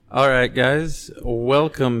All right, guys,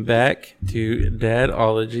 welcome back to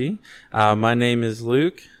Dadology. My name is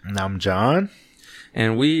Luke. And I'm John.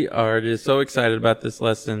 And we are just so excited about this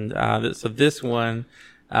lesson. So this one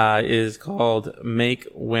is called Make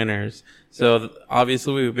Winners. So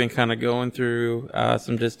obviously we've been kind of going through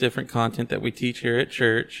some just different content that we teach here at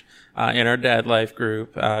church in our Dad Life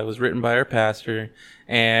group. It was written by our pastor.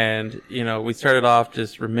 And, we started off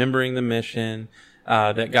just remembering the mission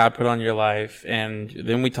that God put on your life. And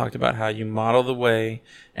then we talked about how you model the way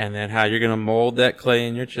and then how you're going to mold that clay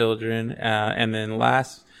in your children. And then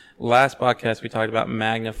last podcast, we talked about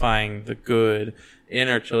magnifying the good in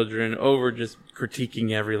our children over just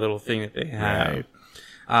critiquing every little thing that they have. Right.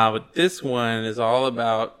 But this one is all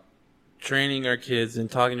about training our kids and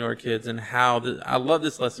talking to our kids and how I love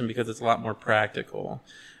this lesson because it's a lot more practical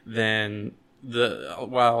than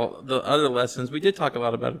while the other lessons, we did talk a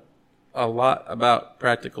lot about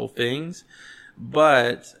practical things,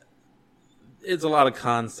 but it's a lot of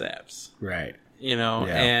concepts. Right.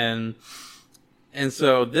 Yeah. And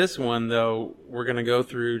so this one, though, we're going to go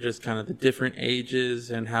through just kind of the different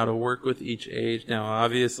ages and how to work with each age. Now,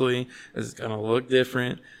 obviously, it's going to look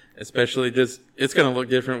different, especially it's going to look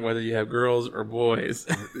different whether you have girls or boys.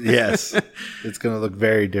 Yes. It's going to look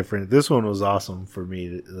very different. This one was awesome for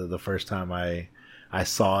me the first time I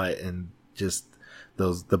saw it, and just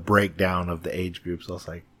the breakdown of the age groups. I was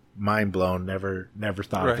like, mind blown. Never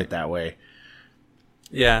thought of it that way.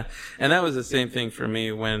 Yeah. And that was the same thing for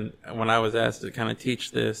me when I was asked to kind of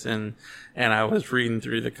teach this and I was reading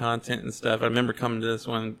through the content and stuff. I remember coming to this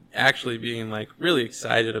one actually being like really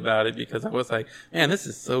excited about it because I was like, man, this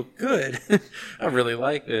is so good. I really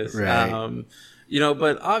like this. Right.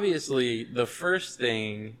 But obviously the first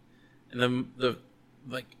thing, the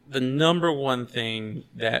number one thing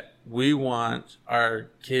that we want our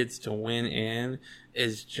kids to win in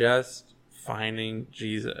is just finding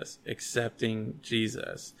Jesus, accepting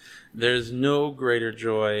Jesus. There's no greater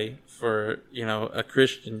joy for, a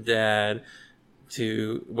Christian dad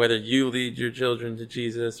to, whether you lead your children to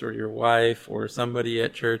Jesus or your wife or somebody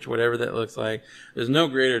at church, whatever that looks like, there's no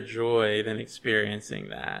greater joy than experiencing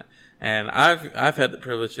that. And I've had the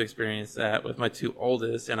privilege to experience that with my two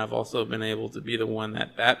oldest, and I've also been able to be the one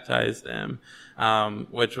that baptized them,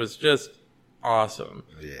 which was just awesome.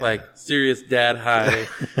 Yeah. Like serious dad high,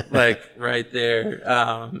 like right there.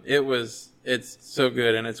 It's so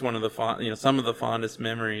good, and it's one of the some of the fondest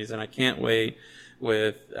memories, and I can't wait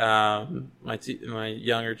with my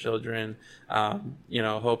younger children.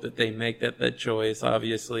 Hope that they make that choice,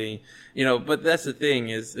 obviously. But that's the thing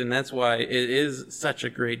is, and that's why it is such a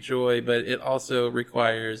great joy, but it also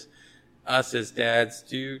requires us as dads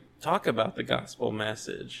to talk about the gospel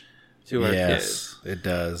message to our kids. Yes, it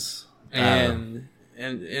does. And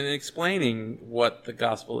explaining what the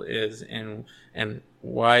gospel is and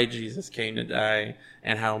why Jesus came to die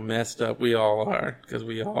and how messed up we all are, because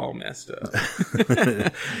we all messed up.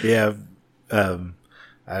 Yeah.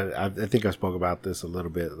 I think I spoke about this a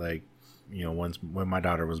little bit, like, when my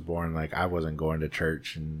daughter was born, like I wasn't going to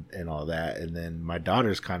church and all that. And then my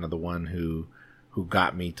daughter's kind of the one who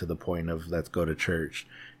got me to the point of let's go to church.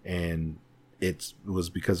 And it was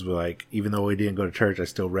because we're like, even though we didn't go to church, I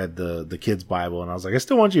still read the kids' Bible, and I was like, I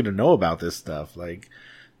still want you to know about this stuff. Like,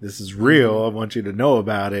 this is real. I want you to know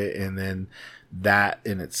about it. And then that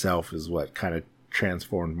in itself is what kind of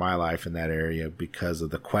transformed my life in that area because of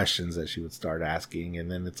the questions that she would start asking.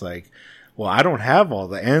 And then it's like, well, I don't have all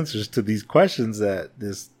the answers to these questions that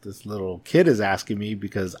this little kid is asking me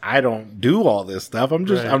because I don't do all this stuff. I'm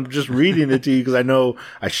just reading it to you because I know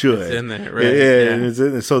I should. It's in there, right? Yeah. And it's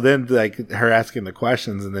in there. So then, like, her asking the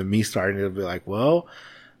questions and then me starting to be like, well,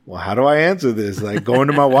 how do I answer this? Like, going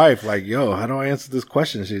to my wife, like, yo, how do I answer this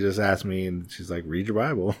question she just asked me? And she's like, read your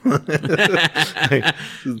Bible. Like, the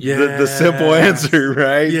simple answer,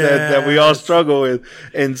 right? Yes. That we all struggle with.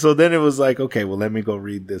 And so then it was like, okay, well, let me go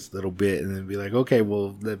read this little bit and then be like, okay,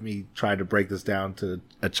 well, let me try to break this down to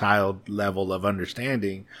a child level of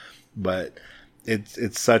understanding. But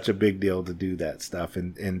it's such a big deal to do that stuff.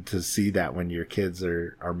 And to see that when your kids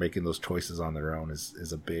are making those choices on their own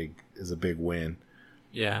is a big win.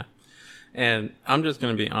 Yeah. And I'm just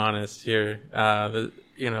going to be honest here,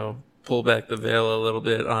 pull back the veil a little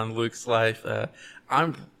bit on Luke's life.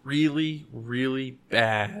 I'm really, really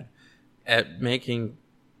bad at making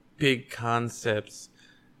big concepts,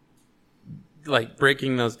 like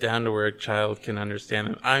breaking those down to where a child can understand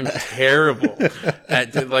them. I'm terrible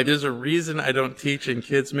at, like, there's a reason I don't teach in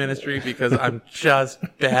kids ministry because I'm just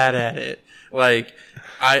bad at it. Like,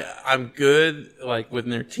 I'm good, like, when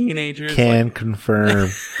they're teenagers. Confirm.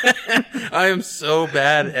 I am so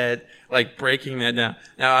bad at, like, breaking that down.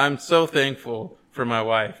 Now, I'm so thankful for my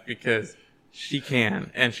wife because she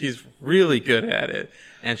can, and she's really good at it,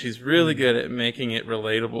 and she's really good at making it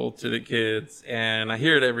relatable to the kids. And I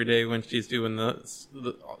hear it every day when she's doing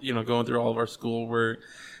the going through all of our schoolwork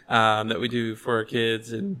that we do for our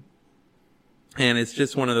kids, and it's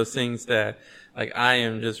just one of those things that, like, I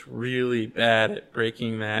am just really bad at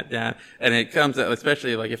breaking that down. And it comes out,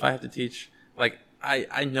 especially like if I have to teach, like,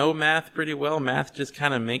 I know math pretty well. Math just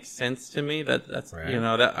kind of makes sense to me. That's right.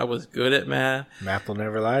 That I was good at math. Math will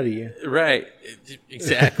never lie to you. Right.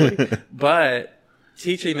 Exactly. But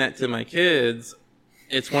teaching that to my kids,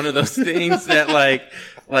 it's one of those things that like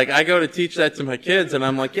I go to teach that to my kids and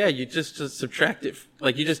I'm like, yeah, you just subtract it.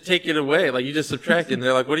 Like, you just take it away. Like, you just subtract it. And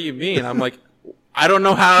they're like, what do you mean? I'm like, I don't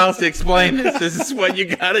know how else to explain this. This is what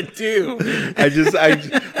you gotta do. I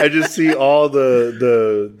just see all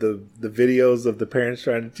the videos of the parents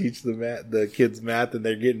trying to teach the kids math, and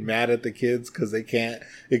they're getting mad at the kids because they can't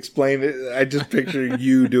explain it. I just picture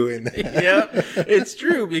you doing that. Yeah, it's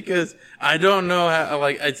true, because I don't know how.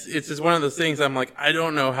 Like, it's just one of those things. I'm like, I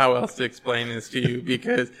don't know how else to explain this to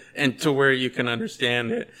you and to where you can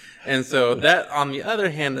understand it. And so that, on the other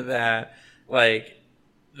hand of that, like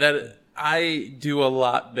that. I do a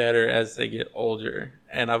lot better as they get older,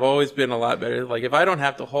 and I've always been a lot better. Like, if I don't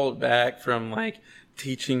have to hold back from like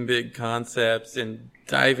teaching big concepts and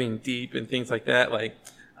diving deep and things like that, like,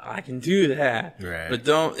 I can do that, right. But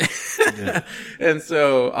don't. Yeah. And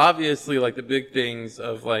so obviously, like, the big things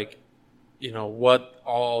of, like, what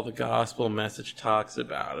all the gospel message talks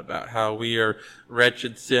about how we are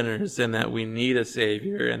wretched sinners and that we need a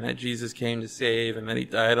savior and that Jesus came to save and that he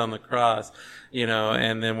died on the cross,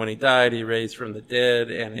 and then when he died, he raised from the dead,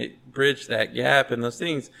 and it bridged that gap. And those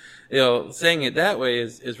things, saying it that way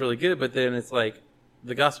is really good. But then it's like,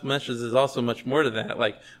 the gospel message is also much more to that.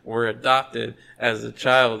 Like, we're adopted as a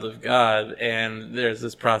child of God, and there's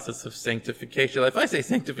this process of sanctification. Like, if I say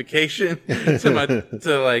sanctification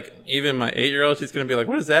to like even my 8-year-old, she's going to be like,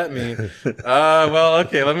 what does that mean? Well,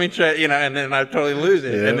 okay, let me try, and then I totally lose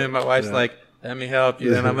it. Yep. And then my wife's like, let me help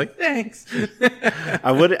you. And I'm like, thanks.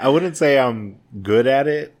 I wouldn't say I'm good at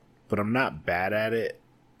it, but I'm not bad at it.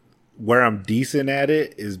 Where I'm decent at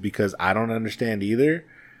it is because I don't understand either.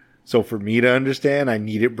 So for me to understand, I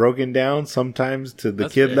need it broken down sometimes to the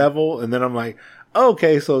kid level. And then I'm like,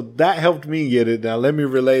 okay, so that helped me get it. Now let me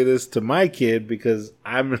relay this to my kid, because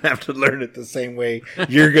I'm going to have to learn it the same way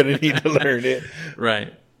you're going to need to learn it.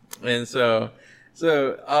 Right. And so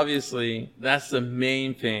obviously that's the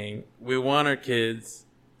main thing. We want our kids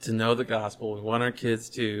to know the gospel. We want our kids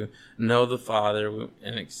to know the Father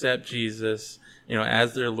and accept Jesus,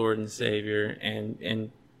 as their Lord and Savior,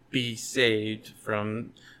 and be saved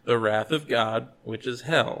from the wrath of God, which is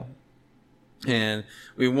hell. And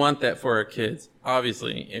we want that for our kids.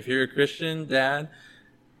 Obviously, if you're a Christian dad,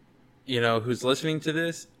 who's listening to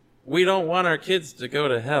this, we don't want our kids to go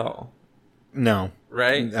to hell. No.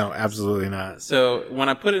 Right? No, absolutely not. So when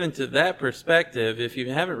I put it into that perspective, if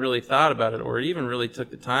you haven't really thought about it, or even really took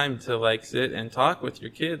the time to like sit and talk with your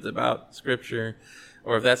kids about scripture,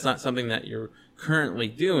 or if that's not something that you're currently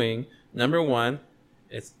doing, number one,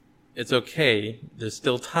 it's okay. There's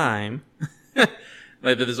still time.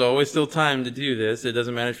 Like, there's always still time to do this. It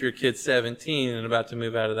doesn't matter if your kid's 17 and about to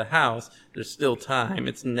move out of the house. There's still time.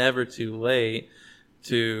 It's never too late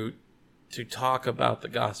to talk about the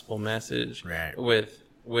gospel message right.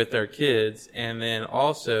 with our kids. And then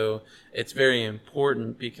also, it's very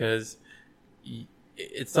important because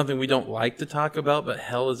it's something we don't like to talk about, but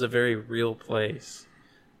hell is a very real place.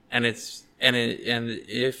 And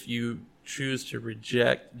if you choose to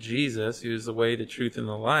reject Jesus, who's the way, the truth, and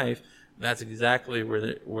the life, that's exactly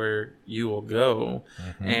where you will go.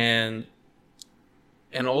 Mm-hmm.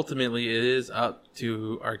 And ultimately, it is up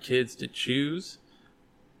to our kids to choose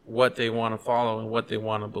what they want to follow and what they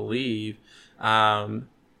want to believe.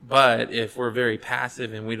 But if we're very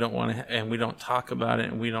passive and we don't want to, and we don't talk about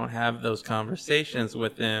it, and we don't have those conversations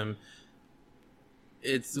with them,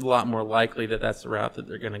 it's a lot more likely that that's the route that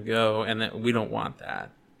they're going to go, and that we don't want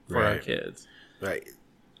that for our kids. Right.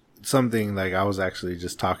 Something like, I was actually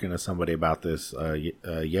just talking to somebody about this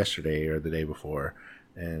yesterday or the day before,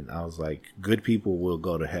 and I was like, good people will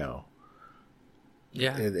go to hell.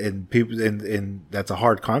 Yeah. And people, and that's a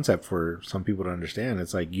hard concept for some people to understand.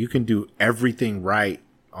 It's like, you can do everything right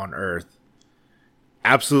on earth,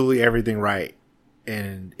 absolutely everything right,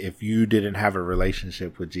 and if you didn't have a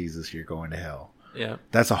relationship with Jesus, you're going to hell. Yeah,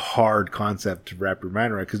 that's a hard concept to wrap your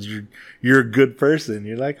mind around, because you're a good person.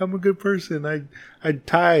 You're like, I'm a good person. I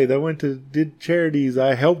tithe. I did charities.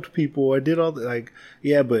 I helped people. I did all that. Like,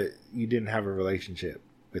 yeah, but you didn't have a relationship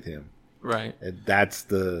with him, right? And that's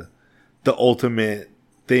the ultimate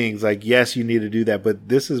things. Like, yes, you need to do that, but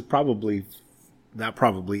this is probably not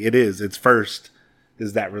probably. It is. It's first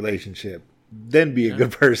is that relationship. Then be a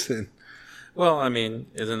good person. Well, I mean,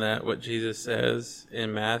 isn't that what Jesus says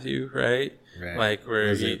in Matthew, right? Right. Like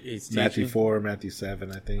where he's teaching. Matthew 4, Matthew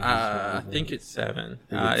 7, I think. I think it's 7.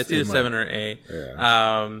 It's either might. 7 or 8.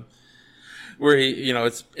 Yeah. Where he,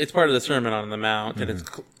 it's part of the Sermon on the Mount, and it's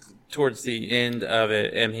towards the end of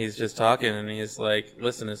it, and he's just talking, and he's like,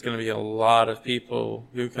 listen, there's going to be a lot of people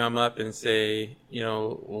who come up and say,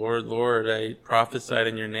 Lord, Lord, I prophesied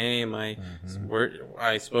in your name. I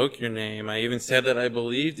spoke your name. I even said that I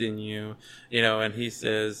believed in you, and he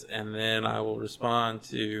says, and then I will respond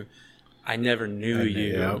to, I never knew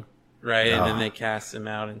you. Yep. Right, and then they cast him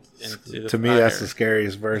out into the To me, fire. that's the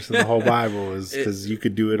scariest verse in the whole Bible, is because you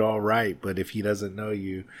could do it all right, but if he doesn't know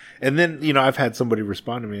you, and then I've had somebody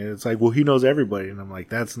respond to me, and it's like, well, he knows everybody, and I'm like,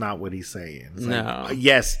 that's not what he's saying. It's no, like,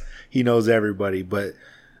 yes, he knows everybody, but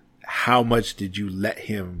how much did you let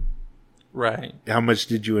him? Right. How much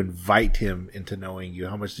did you invite him into knowing you?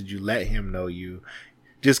 How much did you let him know you?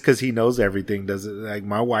 Just because he knows everything doesn't, like,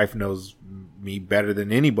 my wife knows me better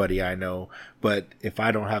than anybody I know, but if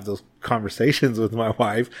I don't have those conversations with my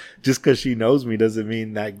wife, just because she knows me doesn't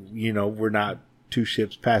mean that, we're not two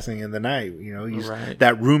ships passing in the night. Right.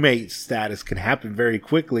 That roommate status can happen very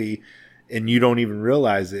quickly and you don't even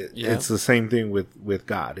realize it. Yep. It's the same thing with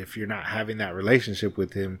God. If you're not having that relationship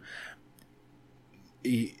with him,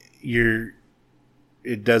 it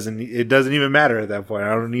doesn't even matter at that point. I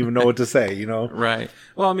don't even know what to say, Right.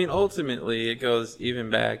 Well, I mean, ultimately, it goes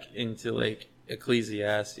even back into like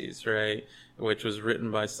Ecclesiastes, right, which was written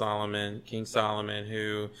by Solomon, King Solomon,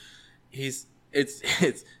 who it's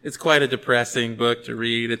quite a depressing book to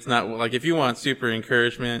read. It's not like, if you want super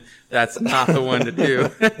encouragement, that's not the one to do,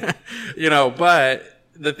 But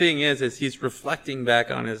the thing is he's reflecting back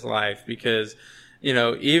on his life because,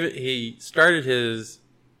 even he started his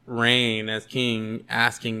reign as king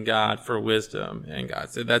asking God for wisdom, and God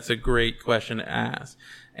said that's a great question to ask,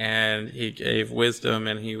 and he gave wisdom,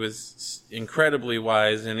 and he was incredibly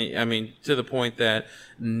wise, and to the point that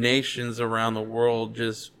nations around the world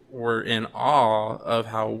just were in awe of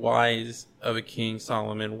how wise of a king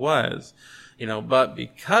Solomon was, but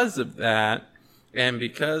because of that, and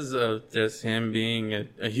because of just him being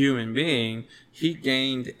a human being, he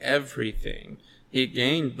gained everything. He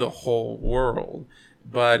gained the whole world.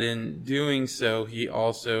 But in doing so, he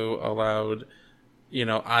also allowed,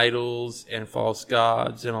 idols and false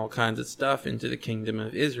gods and all kinds of stuff into the kingdom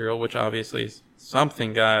of Israel, which obviously is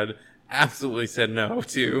something God absolutely said no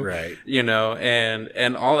to. Right.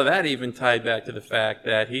 And all of that even tied back to the fact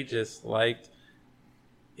that he just liked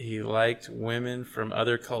women from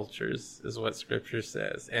other cultures, is what scripture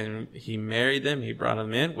says. And he married them, he brought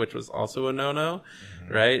them in, which was also a no-no,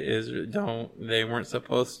 right? They weren't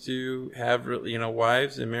supposed to have,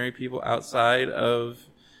 wives and marry people outside of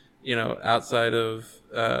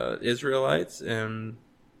Israelites, and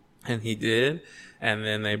he did. And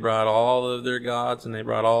then they brought all of their gods and they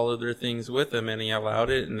brought all of their things with them, and he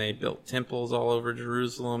allowed it, and they built temples all over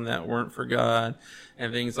Jerusalem that weren't for God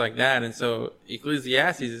and things like that. And so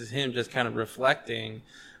Ecclesiastes is him just kind of reflecting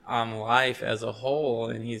on life as a whole,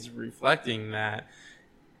 and he's reflecting that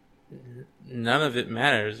none of it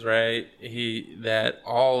matters, right? That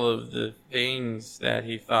all of the things that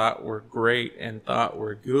he thought were great and thought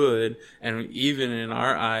were good, and even in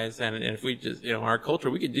our eyes, and if we just, our culture,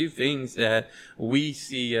 we could do things that we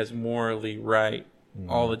see as morally right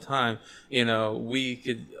all the time. We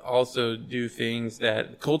could also do things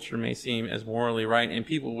that culture may seem as morally right, and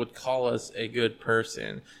people would call us a good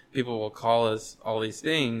person. People will call us all these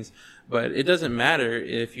things, but it doesn't matter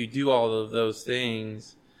if you do all of those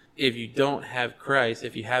things. If you don't have Christ,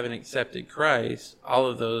 if you haven't accepted Christ, all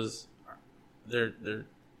of those,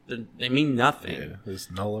 they mean nothing. Yeah,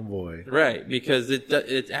 it's null and void. Right, because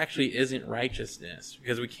it actually isn't righteousness,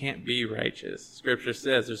 because we can't be righteous. Scripture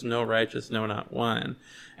says there's no righteous, no, not one.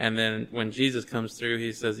 And then when Jesus comes through,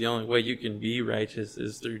 he says the only way you can be righteous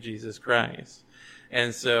is through Jesus Christ.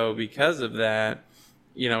 And so because of that,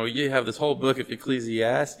 you have this whole book of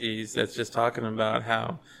Ecclesiastes that's just talking about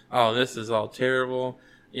how, this is all terrible.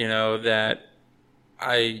 That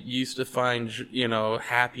I used to find,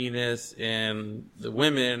 happiness in the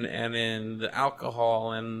women and in the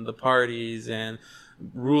alcohol and the parties and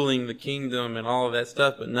ruling the kingdom and all of that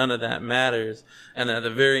stuff, but none of that matters. And at the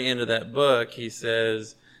very end of that book, he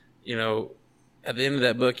says, at the end of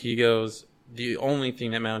that book, he goes, the only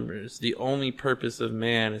thing that matters, the only purpose of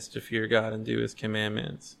man is to fear God and do his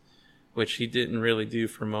commandments, which he didn't really do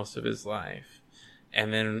for most of his life.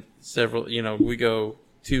 And then we go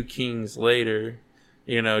 2 kings later,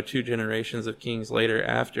 2 generations of kings later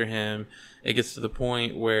after him, it gets to the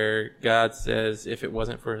point where God says if it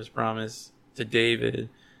wasn't for his promise to David,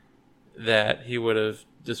 that he would have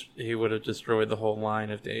destroyed the whole line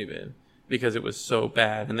of David, because it was so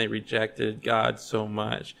bad and they rejected God so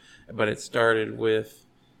much. But it started with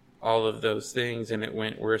all of those things, and it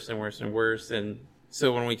went worse and worse and worse. And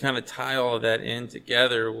so when we kind of tie all of that in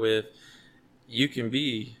together with, you can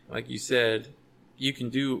be, like you said, you can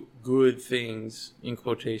do good things, in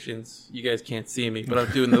quotations. You guys can't see me, but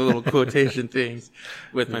I'm doing the little quotation things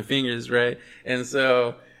with my fingers, right? And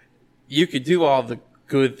so you could do all the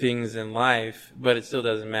good things in life, but it still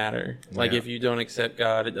doesn't matter. Like, if you don't accept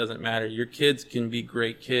God, it doesn't matter. Your kids can be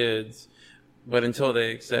great kids, but until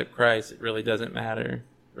they accept Christ, it really doesn't matter,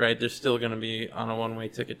 right? They're still going to be on a one-way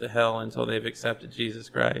ticket to hell until they've accepted Jesus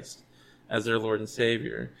Christ as their Lord and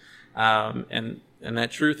Savior. And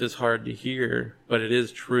that truth is hard to hear, but it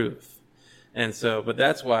is truth. And so, but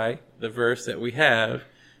that's why the verse that we have,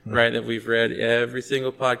 right, that we've read every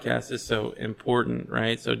single podcast is so important,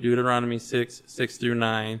 right? So Deuteronomy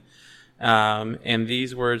 6:6-9. And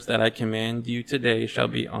these words that I command you today shall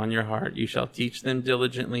be on your heart. You shall teach them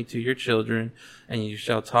diligently to your children, and you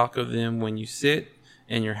shall talk of them when you sit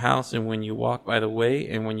in your house, and when you walk by the way,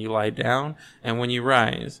 and when you lie down, and when you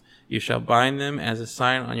rise. You shall bind them as a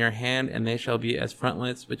sign on your hand, and they shall be as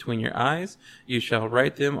frontlets between your eyes. You shall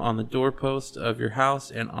write them on the doorpost of your house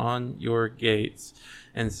and on your gates.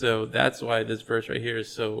 And so that's why this verse right here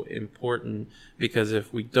is so important, because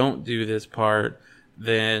if we don't do this part,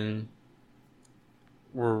 then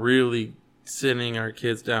we're really sending our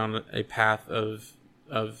kids down a path of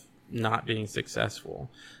not being successful,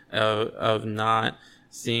 of not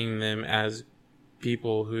seeing them as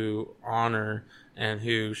people who honor and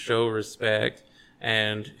who show respect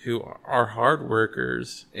and who are hard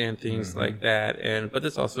workers and things like that. But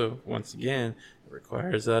this also, once again,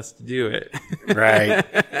 requires us to do it. Right.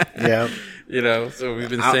 Yeah. So we've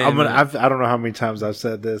been saying, I don't know how many times I've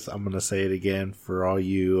said this. I'm going to say it again for all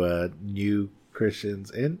you new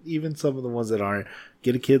Christians, and even some of the ones that aren't.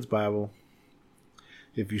 Get a kid's Bible.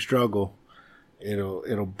 If you struggle,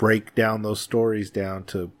 it'll break down those stories down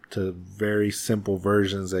to very simple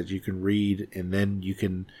versions that you can read, and then you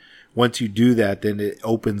can, once you do that, then it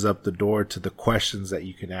opens up the door to the questions that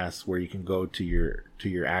you can ask, where you can go to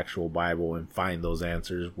your actual Bible and find those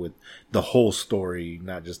answers with the whole story,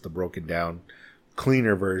 not just the broken down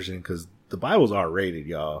cleaner version, because the Bible's R-rated,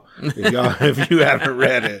 y'all. If you haven't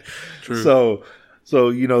read it. True. So,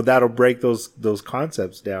 that'll break those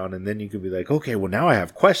concepts down, and then you could be like, okay, well, now I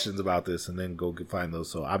have questions about this, and then go find those.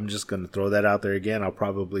 So I'm just going to throw that out there again. I'll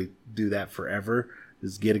probably do that forever,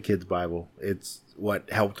 is get a kid's Bible. It's what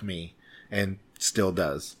helped me and still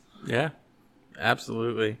does. Yeah,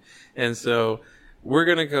 absolutely. And so we're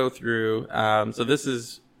going to go through, so this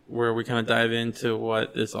is where we kind of dive into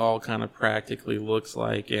what this all kind of practically looks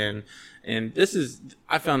like. And this is,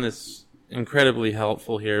 I found this incredibly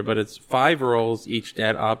helpful here, but it's 5 roles each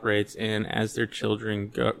dad operates in as their children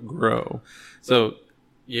grow. So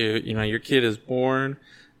your kid is born,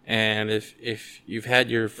 and if you've had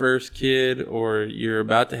your first kid, or you're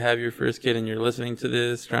about to have your first kid and you're listening to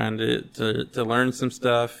this, trying to learn some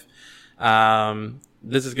stuff,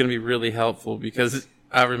 this is going to be really helpful, because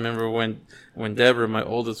I remember when Deborah, my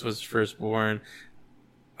oldest, was first born,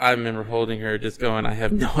 I remember holding her just going, I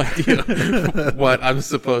have no idea what I'm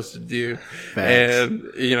supposed to do. Facts.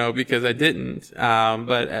 And, because I didn't.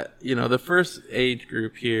 But the first age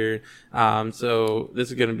group here, so this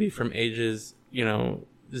is going to be from ages,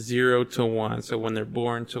 0 to 1. So when they're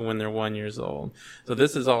born to when they're 1 years old. So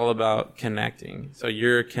this is all about connecting. So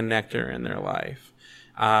you're a connector in their life.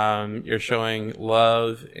 You're showing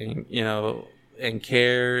love and, and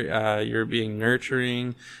care. You're being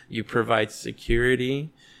nurturing. You provide security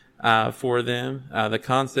for them. The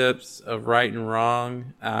concepts of right and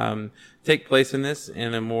wrong take place in this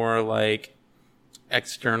in a more like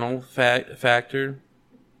external factor,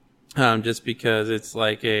 just because it's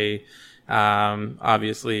like a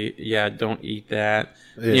obviously, don't eat that.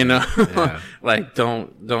 Yeah. Like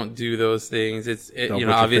don't do those things.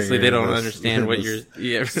 Obviously they don't understand what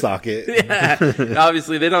you're socket. Yeah,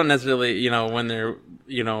 obviously they don't necessarily, when they're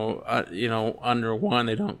under 1,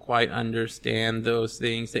 they don't quite understand those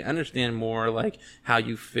things. They understand more like how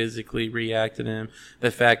you physically react to them,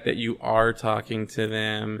 the fact that you are talking to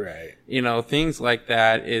them, right? Things like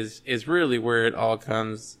that is really where it all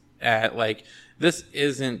comes at. Like, this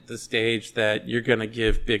isn't the stage that you're going to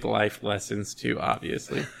give big life lessons to,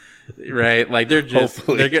 obviously. right? Like they're just,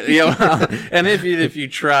 and if you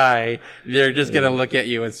try, they're just going to look at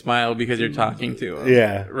you and smile because you're talking to them.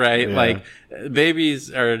 Yeah. Right. Yeah. Like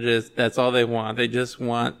babies are just, that's all they want. They just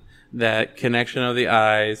want that connection of the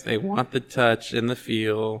eyes. They want the touch and the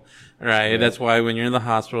feel. Right. Yeah. That's why when you're in the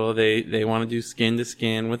hospital, they want to do skin to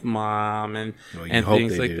skin with mom and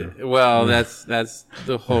things like that. Well, that's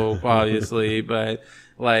the hope, obviously, but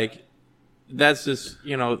like, that's just,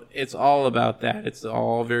 it's all about that. It's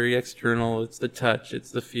all very external. It's the touch.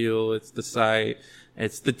 It's the feel. It's the sight.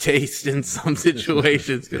 It's the taste in some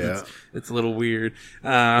situations because it's a little weird.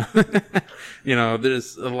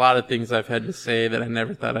 There's a lot of things I've had to say that I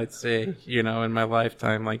never thought I'd say, in my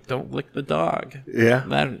lifetime. Like, don't lick the dog. Yeah.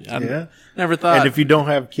 I never thought. And if you don't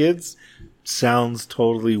have kids, sounds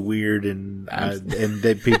totally weird and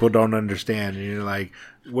that people don't understand. And you're like,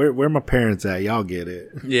 where my parents at? Y'all get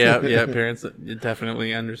it. Yeah, parents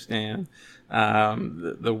definitely understand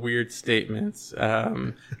the weird statements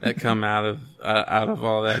that come out of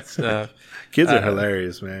all that stuff. Kids are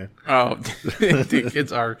hilarious, man. Oh, dude,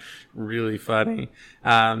 kids are really funny.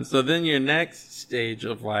 So then your next stage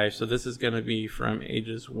of life. So this is going to be from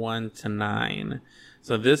ages 1 to 9.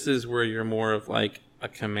 So this is where you're more of like a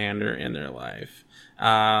commander in their life.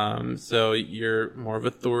 So you're more of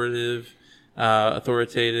authoritative,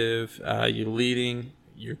 you're leading,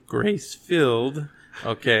 you're grace-filled,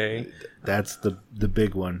 okay? That's the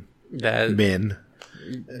big one. Men.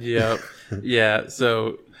 Yep. Yeah,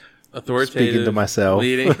 so authoritative. Speaking to myself.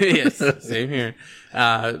 Leading, yes, same here.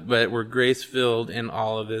 But we're grace-filled in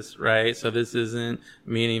all of this, right? So this isn't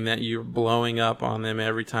meaning that you're blowing up on them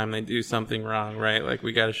every time they do something wrong, right? Like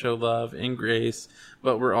we got to show love and grace,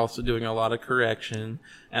 but we're also doing a lot of correction,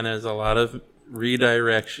 and there's a lot of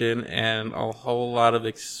redirection and a whole lot of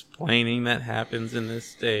explaining that happens in this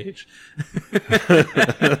stage.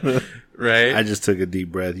 Right? I just took a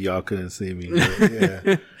deep breath. Y'all couldn't see me. But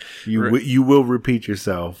yeah. You will repeat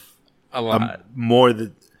yourself a lot. More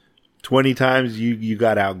than 20 times you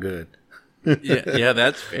got out good. Yeah,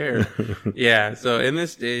 that's fair. Yeah, so in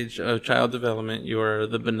this stage of child development, you are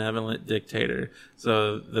the benevolent dictator.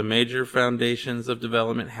 So the major foundations of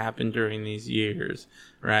development happen during these years,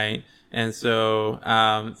 right? And so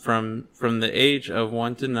from the age of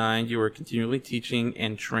 1 to 9, you are continually teaching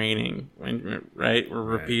and training, right? We're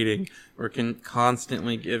repeating. We're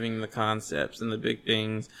constantly giving the concepts and the big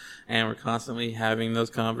things, and we're constantly having those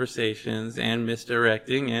conversations and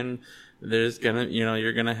misdirecting, and there's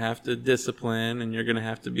you're gonna have to discipline, and you're gonna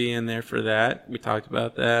have to be in there for that. We talked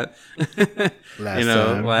about that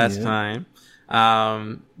last time.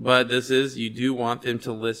 But you do want them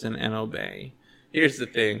to listen and obey. Here's the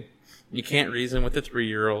thing. You can't reason with a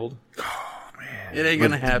 3-year-old. Oh, man. It ain't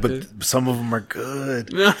going to happen. But some of them are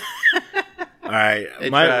good. All right.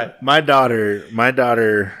 My daughter.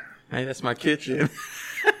 Hey, that's my kitchen.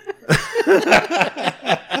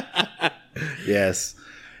 Yes.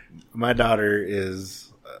 My daughter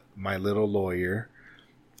is my little lawyer.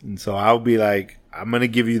 And so I'll be like, I'm going to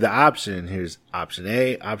give you the option. Here's option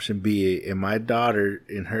A, option B. And my daughter,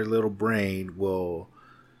 in her little brain, will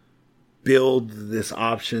build this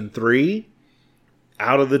option 3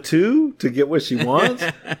 out of the 2 to get what she wants.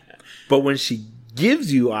 But when she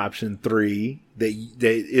gives you option 3 that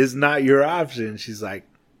is not your option, she's like,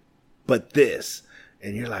 but this.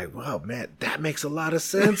 And you're like, well, man, that makes a lot of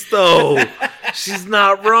sense though. She's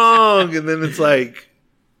not wrong. And then it's like,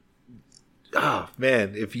 oh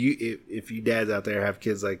man, if you dads out there have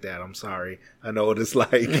kids like that, I'm sorry. I know what it's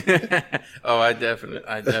like. Oh, I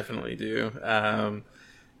definitely do.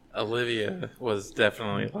 Olivia was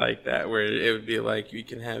definitely like that, where it would be like, you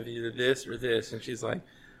can have either this or this, and she's like,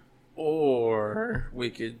 or we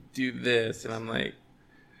could do this, and I'm like,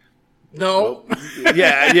 no.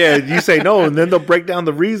 yeah, you say no, and then they'll break down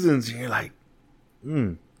the reasons, and you're like,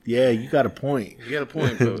 yeah, you got a point. You got a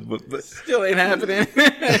point, but still ain't happening.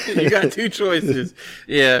 You got 2 choices.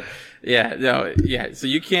 Yeah. So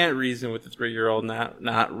you can't reason with a 3-year-old.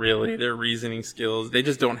 Not really. Their reasoning skills, they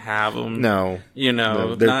just don't have them. No.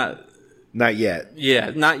 Not yet. Yeah,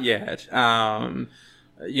 not yet. They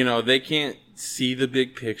can't see the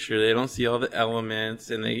big picture. They don't see all the elements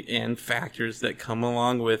and factors that come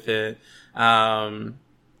along with it. But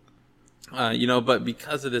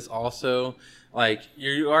because of this also, like,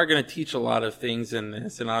 you are going to teach a lot of things in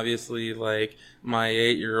this. And obviously, like, my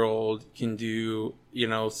 8-year-old can do,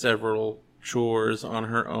 several chores on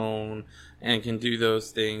her own and can do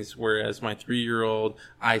those things. Whereas my 3-year-old,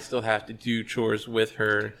 I still have to do chores with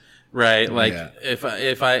her. right? Like Yeah.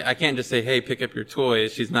 if I can't just say, hey, pick up your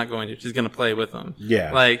toys. She's not going to. She's going to play with them.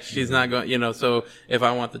 Yeah. Like she's not going. You know. So if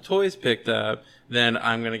I want the toys picked up, then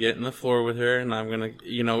I'm going to get in the floor with her, and I'm going to,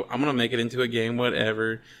 you know, I'm going to make it into a game,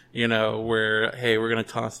 whatever. You know, where hey, we're going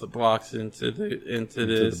to toss the blocks into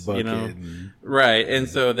this. the You know, bucket right? And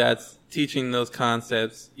so that's teaching those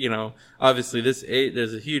concepts. You know, obviously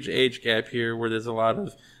there's a huge age gap here where there's a lot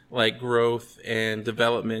of like growth and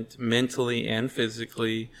development mentally and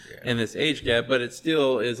physically in this age gap, but it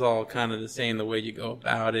still is all kind of the same the way you go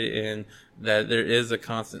about it, and that there is a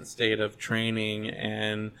constant state of training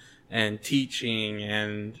and teaching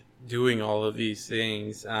and doing all of these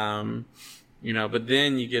things. You know, but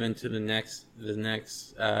then you get into the next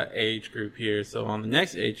age group here. So on the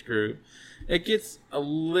next age group, it gets a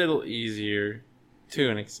little easier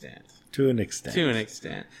to an extent. To an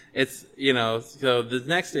extent. It's, you know, so the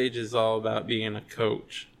next stage is all about being a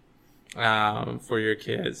coach for your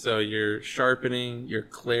kids. So you're sharpening, you're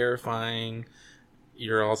clarifying,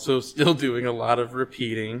 you're also still doing a lot of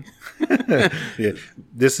repeating. Yeah.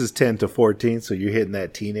 This is 10 to 14, so you're hitting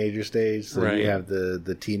that teenager stage. So Right. you have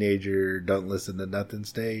the teenager don't listen to nothing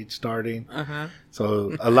stage starting. Uh-huh.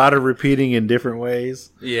 So a lot of repeating in different ways.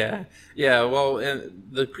 Yeah. Yeah. Well, in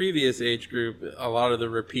the previous age group, a lot of the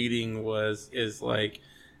repeating is like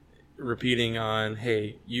repeating on,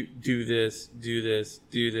 hey, you do this, do this,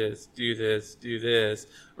 do this, do this, do this.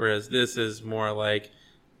 Whereas this is more like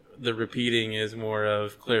the repeating is more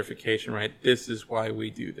of clarification, right? This is why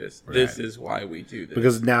we do this. Right. This is why we do this.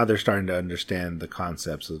 Because now they're starting to understand the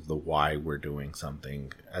concepts of the why we're doing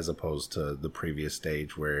something, as opposed to the previous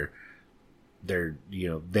stage where they're, you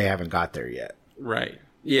know, they haven't got there yet. Right.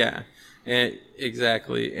 Yeah. And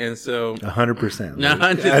exactly. And so 100%. No,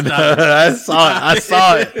 Like, it's not. I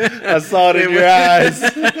saw it in your eyes.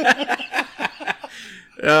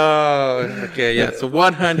 Oh, okay, yeah. So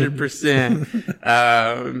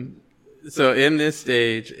 100%. So in this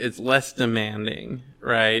stage, it's less demanding,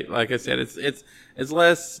 right? Like I said, it's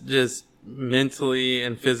less just mentally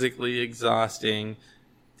and physically exhausting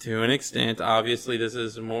to an extent. Obviously, this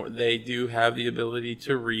is more. They do have the ability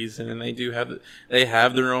to reason, and they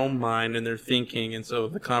have their own mind and their thinking, and so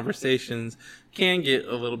the conversations can get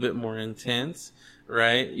a little bit more intense,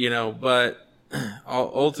 right? You know, but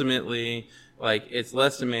ultimately, like, it's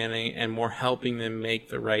less demanding and more helping them make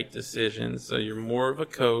the right decisions. So you're more of a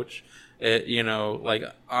coach. You know, like,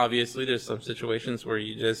 obviously there's some situations where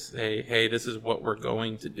you just say, hey, this is what we're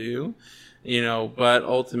going to do, you know, but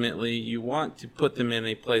ultimately you want to put them in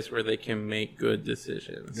a place where they can make good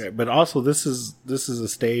decisions. Yeah, but also this is a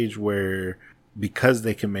stage where, because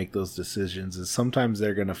they can make those decisions, is sometimes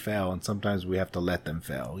they're going to fail, and sometimes we have to let them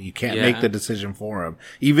fail. You can't make the decision for them.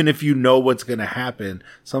 Even if you know what's going to happen,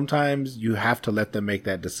 sometimes you have to let them make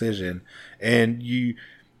that decision. And you,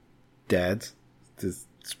 dads, just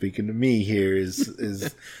speaking to me here,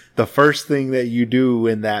 is the first thing that you do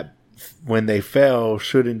when they fail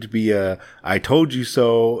shouldn't be I told you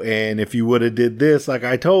so, and if you would have did this like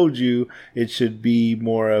I told you. It should be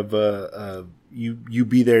more of you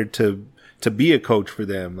be there to be a coach for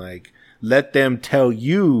them. Like, let them tell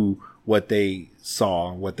you what they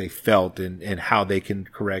saw, what they felt, and how they can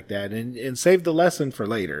correct that, and save the lesson for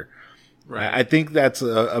later. Right. I think that's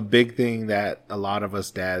a big thing that a lot of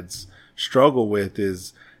us dads struggle with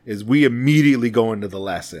is we immediately go into the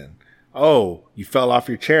lesson. Oh, you fell off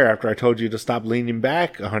your chair after I told you to stop leaning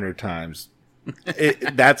back 100 times.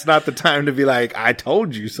 That's not the time to be like, I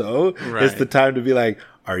told you so. Right. It's the time to be like,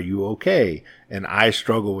 are you okay? And I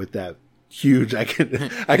struggle with that huge. I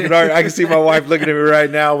can see my wife looking at me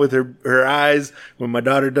right now with her eyes when my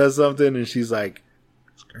daughter does something, and she's like,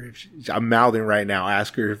 I'm mouthing right now.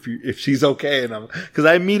 Ask her if she's okay, and because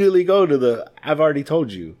I immediately go to I've already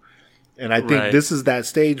told you, and I think this is that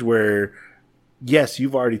stage where, yes,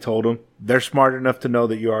 you've already told them. They're smart enough to know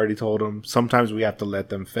that you already told them. Sometimes we have to let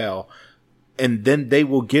them fail, and then they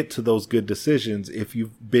will get to those good decisions if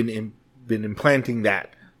you've been implanting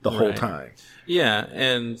that the whole time. Yeah,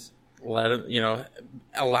 and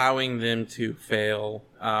allowing them to fail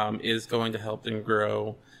is going to help them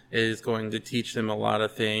grow, is going to teach them a lot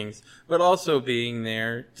of things, but also being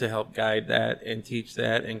there to help guide that and teach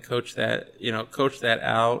that and coach that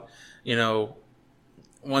out. You know,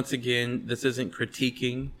 once again, this isn't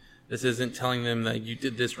critiquing. This isn't telling them that you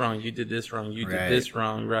did this wrong, you did this wrong, you did this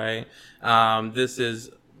wrong, right? This is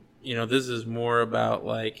more about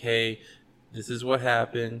like, hey, this is what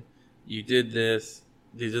happened. You did this.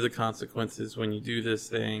 These are the consequences when you do this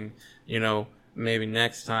thing. You know, maybe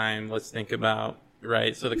next time let's think about,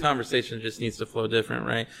 right? So the conversation just needs to flow different,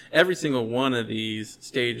 right? Every single one of these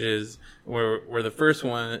stages where the first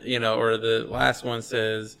one, you know, or the last one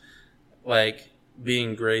says, like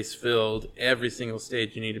being grace filled. Every single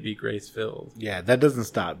stage you need to be grace filled. Yeah, that doesn't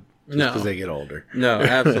stop just because they get older. No,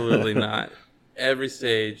 absolutely not. Every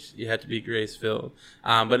stage you have to be grace filled.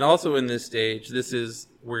 But also in this stage, this is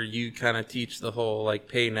where you kind of teach the whole like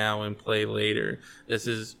pay now and play later.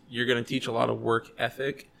 You're going to teach a lot of work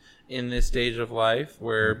ethic in this stage of life,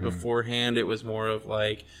 where beforehand it was more of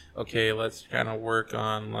like, okay, let's kind of work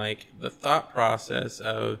on like the thought process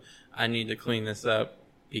of, I need to clean this up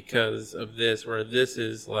because of this, where this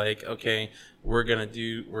is like, okay, we're going to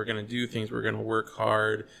do things. We're going to work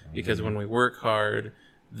hard, because when we work hard,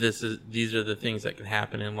 these are the things that can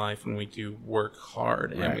happen in life when we do work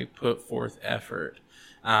hard and we put forth effort.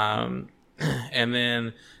 And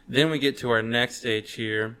then we get to our next stage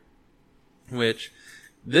here, which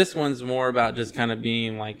this one's more about just kind of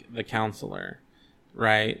being like the counselor,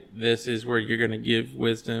 right? This is where you're going to give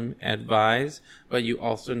wisdom, advise, but you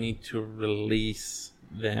also need to release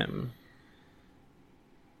them.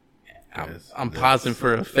 I'm pausing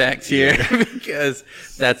for effect here because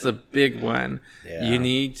that's a big one. Yeah. You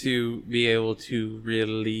need to be able to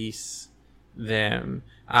release them.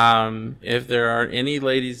 If there are any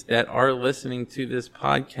ladies that are listening to this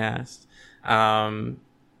podcast, don't,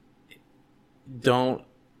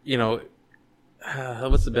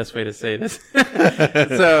 what's the best way to say this?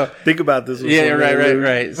 So think about this. Yeah,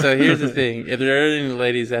 right. So here's the thing. If there are any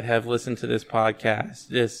ladies that have listened to this podcast,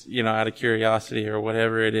 just, out of curiosity or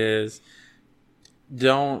whatever it is,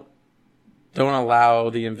 don't allow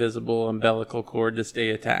the invisible umbilical cord to stay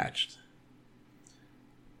attached.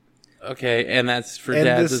 Okay, and that's for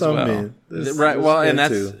dads as well. Right. Well, and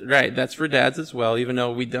that's right. That's for dads as well, even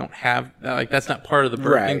though we don't have, like, that's not part of the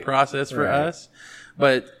birthing process for us.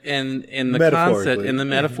 But in the concept, in the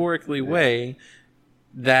metaphorically way,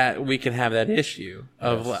 that we can have that issue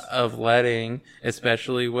of letting,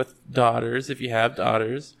 especially with daughters, if you have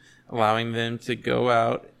daughters, allowing them to go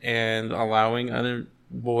out and allowing other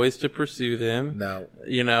boys to pursue them. No.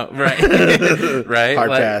 Right. Right. Hard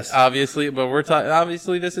pass. Obviously, but we're talking,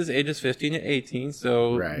 obviously this is ages 15 to 18.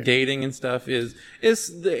 So dating and stuff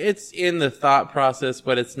it's in the thought process,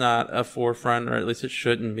 but it's not a forefront, or at least it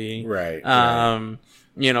shouldn't be. Right.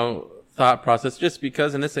 Thought process, just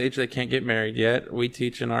because in this age they can't get married yet. We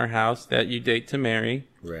teach in our house that you date to marry.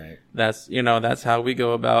 Right. That's, that's how we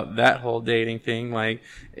go about that whole dating thing. Like,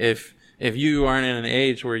 if you aren't in an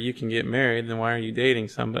age where you can get married, then why are you dating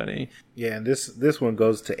somebody? Yeah, and this one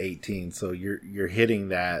goes to 18, so you're hitting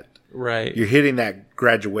that. Right. You're hitting that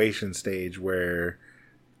graduation stage where,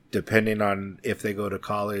 depending on if they go to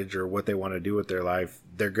college or what they want to do with their life,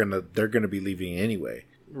 they're gonna be leaving anyway.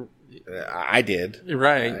 I did.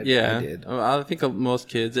 Right. I did. I think most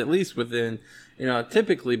kids, at least within,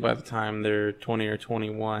 typically by the time they're 20 or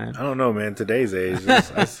 21. I don't know, man. Today's age.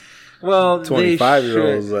 Well,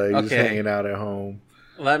 25-year-olds just hanging out at home.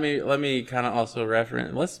 Let me kind of also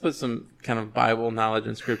reference. Let's put some kind of Bible knowledge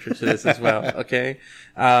and scripture to this as well. Okay.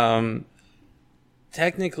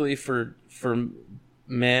 Technically, for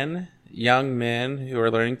men, young men who are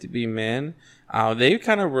learning to be men, they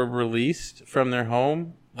kind of were released from their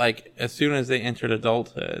home like as soon as they entered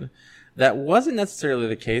adulthood. That wasn't necessarily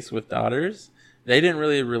the case with daughters. They didn't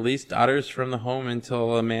really release daughters from the home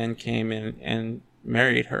until a man came in and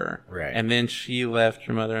married her. Right. And then she left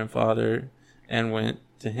her mother and father and went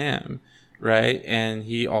to him. Right. And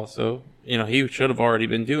he also, he should have already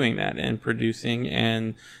been doing that and producing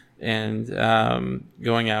and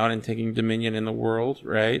going out and taking dominion in the world.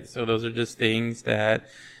 Right. So those are just things that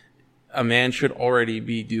a man should already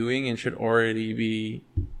be doing and should already be,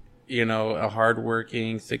 a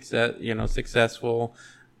hardworking, successful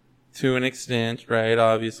to an extent, right?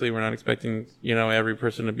 Obviously, we're not expecting, every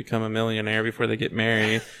person to become a millionaire before they get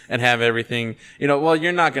married and have everything,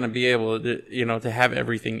 you're not going to be able to, to have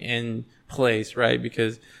everything in place, right?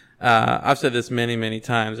 Because, I've said this many, many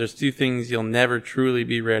times. There's two things you'll never truly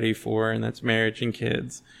be ready for, and that's marriage and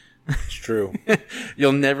kids. It's true.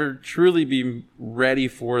 You'll never truly be ready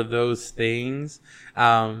for those things.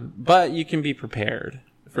 But you can be prepared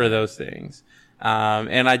for those things.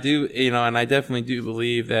 And I do, and I definitely do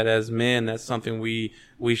believe that as men, that's something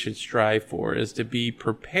we should strive for, is to be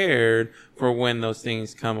prepared for when those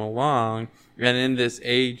things come along. And in this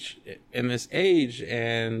age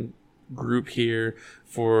and group here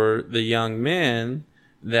for the young men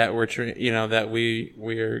that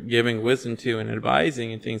we're giving wisdom to and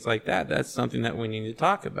advising and things like that, that's something that we need to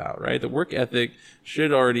talk about, right? The work ethic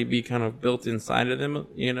should already be kind of built inside of them,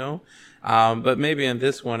 but maybe in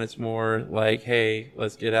this one, it's more like, hey,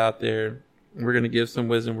 let's get out there. We're going to give some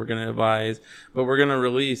wisdom. We're going to advise, but we're going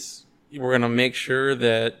to make sure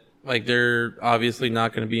that like they're obviously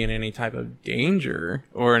not going to be in any type of danger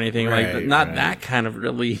or anything Right, not that kind of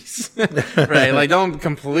release, right? Like don't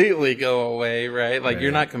completely go away, right? Like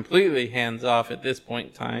you're not completely hands off at this point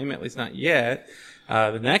in time, at least not yet.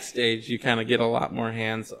 The next stage, you kind of get a lot more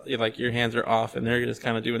hands, like your hands are off and they're just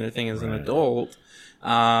kind of doing their thing as an adult.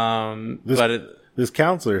 This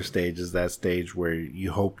counselor stage is that stage where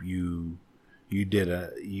you hope you did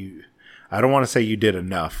I don't want to say you did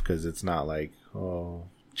enough, because it's not like, oh,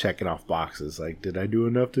 checking off boxes, like, did I do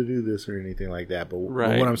enough to do this or anything like that. But what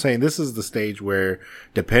I'm saying, this is the stage where,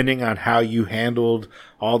 depending on how you handled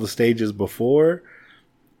all the stages before,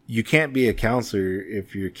 you can't be a counselor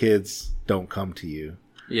if your kids don't come to you.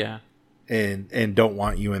 Yeah. And don't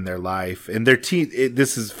want you in their life. And they're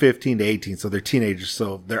this is 15 to 18, so they're teenagers.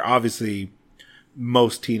 So they're obviously,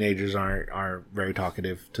 most teenagers aren't very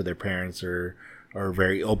talkative to their parents or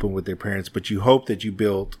very open with their parents. But you hope that you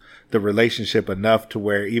built the relationship enough to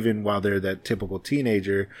where even while they're that typical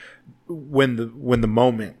teenager, when the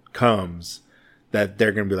moment comes, that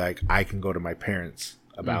they're going to be like, I can go to my parents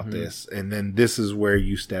about this. And then this is where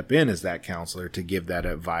you step in as that counselor to give that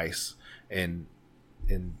advice and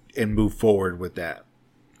move forward with that.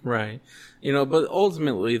 Right. But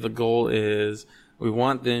ultimately the goal is we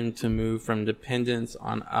want them to move from dependence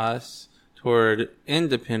on us toward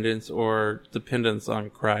independence or dependence on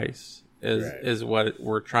Christ is what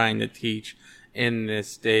we're trying to teach in this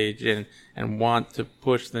stage, and want to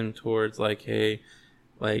push them towards like, hey,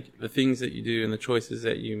 like the things that you do and the choices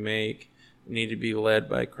that you make need to be led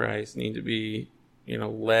by Christ, need to be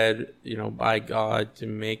led, by God to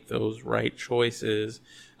make those right choices.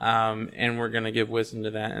 And we're going to give wisdom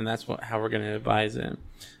to that. And that's how we're going to advise them.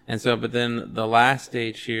 And so, but then the last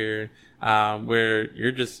stage here, where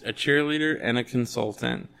you're just a cheerleader and a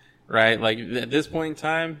consultant, right? Like at this point in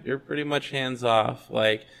time, you're pretty much hands off.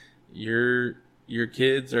 Like your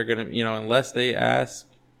kids are going to, unless they ask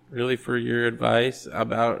really for your advice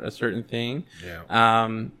about a certain thing.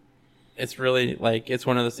 Yeah. It's really like, it's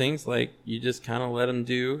one of those things, like you just kind of let them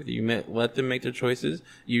do, let them make their choices.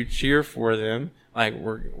 You cheer for them. Like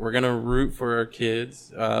we're going to root for our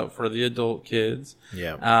kids, for the adult kids.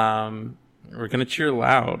 Yeah. We're going to cheer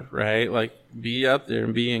loud, right? Like be up there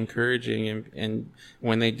and be encouraging. And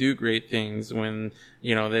when they do great things, when,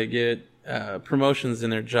 they get, promotions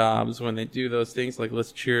in their jobs, when they do those things, like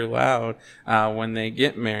let's cheer loud. When they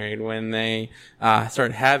get married, when they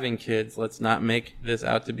start having kids, let's not make this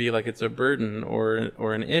out to be like it's a burden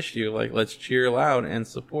or an issue. Like let's cheer loud and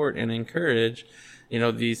support and encourage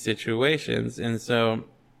these situations. And so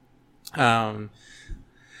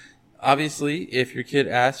obviously if your kid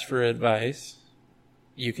asks for advice,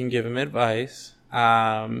 you can give him advice.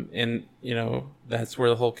 And that's where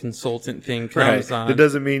the whole consultant thing comes on. It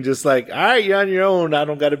doesn't mean just like, all right, you're on your own, I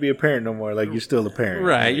don't got to be a parent no more. Like you're still a parent.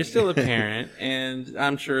 Right. You're still a parent. And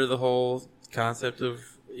I'm sure the whole concept of,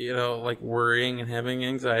 like worrying and having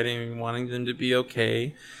anxiety and wanting them to be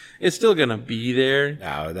okay, it's still going to be there.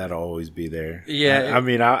 No, that'll always be there. Yeah. I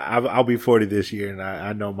mean, I'll be 40 this year, and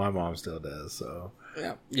I know my mom still does, so.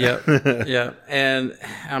 Yeah. Yeah. And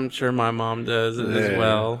I'm sure my mom does as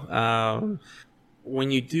well.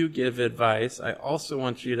 When you do give advice, I also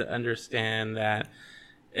want you to understand that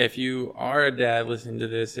if you are a dad listening to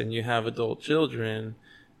this and you have adult children,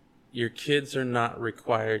 your kids are not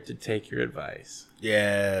required to take your advice.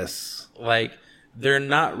 Yes. Like, they're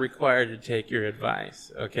not required to take your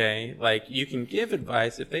advice, okay? Like, you can give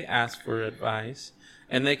advice if they ask for advice,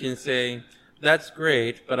 and they can say, that's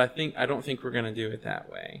great, but I don't think we're going to do it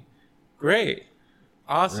that way. Great.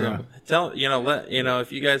 Awesome. Yeah.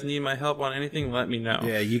 If you guys need my help on anything, let me know.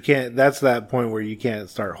 Yeah, you can't, that's that point where you can't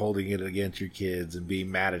start holding it against your kids and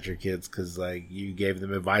being mad at your kids because, like, you gave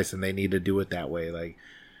them advice and they need to do it that way. Like,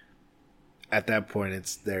 at that point,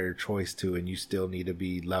 it's their choice to, and you still need to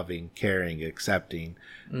be loving, caring, accepting,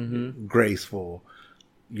 graceful.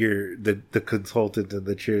 You're the consultant and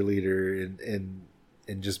the cheerleader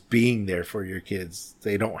and just being there for your kids.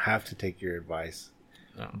 They don't have to take your advice.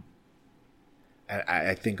 No.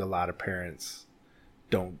 I think a lot of parents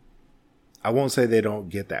don't, I won't say they don't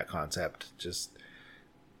get that concept. Just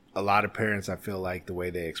a lot of parents, I feel like the way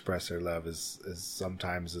they express their love is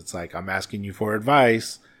sometimes it's like, I'm asking you for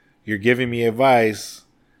advice. You're giving me advice.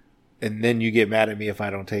 And then you get mad at me if I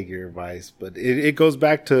don't take your advice. But it goes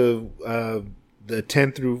back to the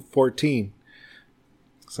 10 through 14.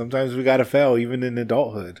 Sometimes we got to fail even in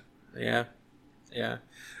adulthood. Yeah. Yeah.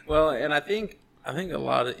 Well, and I think a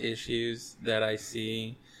lot of issues that I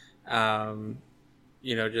see,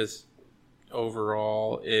 just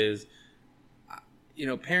overall is,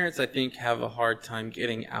 parents, I think, have a hard time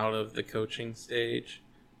getting out of the coaching stage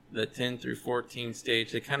the 10 through 14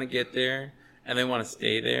 stage, they kind of get there and they want to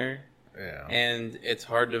stay there. Yeah. And it's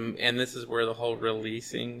hard to, and this is where the whole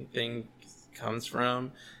releasing thing comes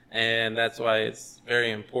from. And that's why it's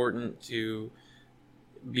very important to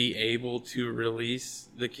be able to release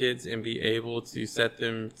the kids and be able to set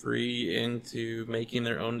them free into making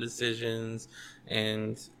their own decisions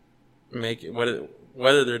and make it,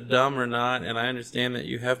 whether they're dumb or not. And I understand that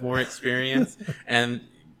you have more experience and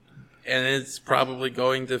it's probably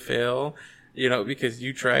going to fail, because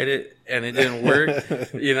you tried it and it didn't work,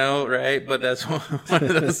 right? But that's one of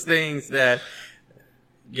those things that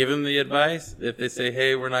give them the advice. If they say,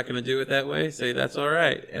 hey, we're not going to do it that way, say that's all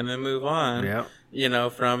right. And then move on,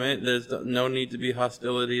 from it. There's no need to be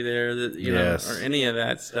hostility there, or any of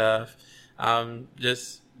that stuff.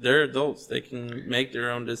 Just they're adults. They can make their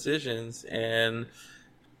own decisions and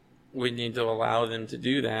we need to allow them to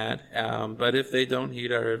do that. But if they don't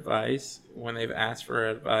heed our advice when they've asked for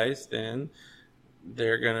advice, then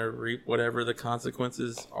they're going to reap whatever the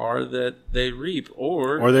consequences are that they reap.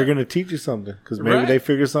 Or they're going to teach you something because maybe they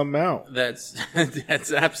figure something out. That's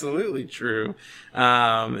absolutely true.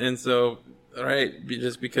 And so,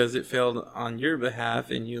 just because it failed on your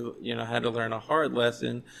behalf and you had to learn a hard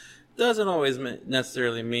lesson doesn't always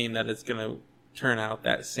necessarily mean that it's going to turn out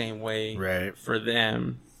that same way for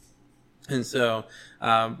them. And so,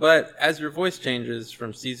 but as your voice changes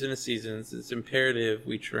from season to season, it's imperative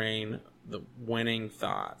we train the winning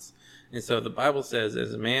thoughts. And so the Bible says,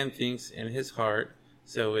 as a man thinks in his heart,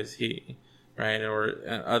 so is he, right?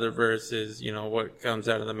 Or other verses, what comes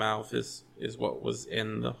out of the mouth is what was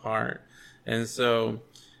in the heart. And so,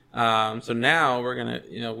 so now we're going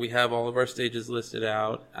to, we have all of our stages listed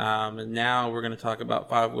out. And now we're going to talk about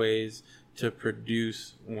 5 ways to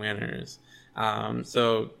produce winners.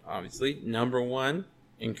 So obviously, number 1,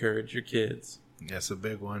 encourage your kids. That's a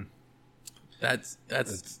big one. That's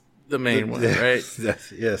the main one, right?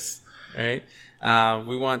 Yes. Right.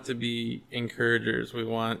 We want to be encouragers. We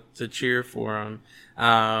want to cheer for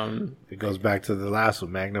them. It goes back to the last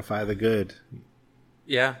one, magnify the good.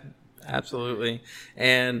 Yeah, absolutely.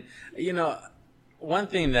 And, one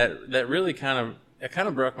thing that really kind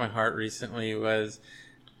of broke my heart recently was,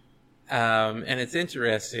 and it's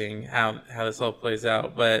interesting how this all plays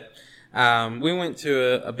out, but we went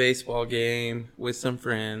to a baseball game with some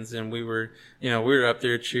friends and we were up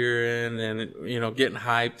there cheering and, getting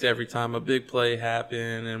hyped every time a big play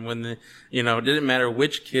happened. And when it didn't matter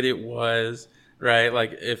which kid it was, right?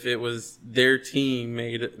 Like if it was their team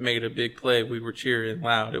made a big play, we were cheering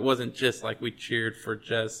loud. It wasn't just like we cheered for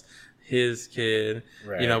just his kid.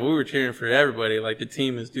 Right. We were cheering for everybody. Like the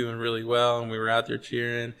team is doing really well and we were out there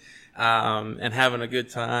cheering. And having a good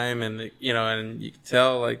time and, and you could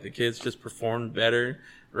tell like the kids just performed better,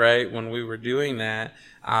 right, when we were doing that.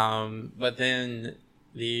 But then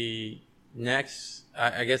the next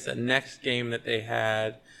game that they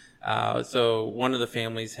had, so one of the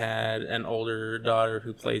families had an older daughter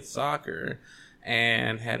who played soccer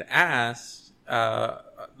and had asked,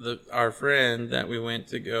 our friend that we went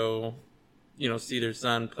to go, see their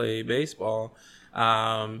son play baseball,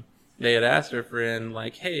 they had asked her friend,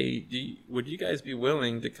 like, hey, would you guys be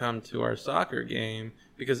willing to come to our soccer game?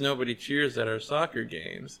 Because nobody cheers at our soccer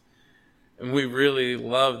games. And we really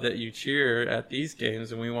love that you cheer at these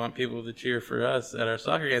games, and we want people to cheer for us at our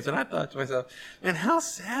soccer games. And I thought to myself, man, how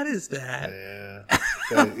sad is that?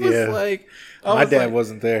 Yeah. My dad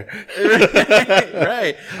wasn't there.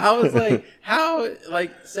 Right. I was like, how,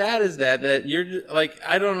 sad is that you're,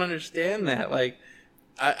 I don't understand that.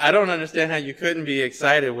 I don't understand how you couldn't be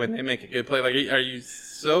excited when they make a good play. Are you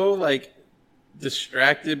so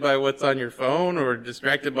distracted by what's on your phone or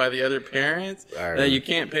distracted by the other parents that you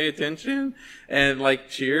can't pay attention and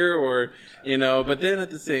cheer or, but then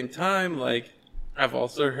at the same time, I've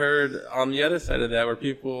also heard on the other side of that where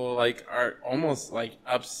people are almost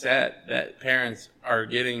upset that parents are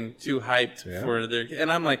getting too hyped for their,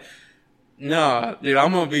 and I'm like, no, dude,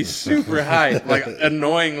 I'm going to be super hyped,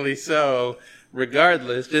 annoyingly so.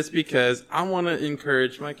 Regardless, just because I want to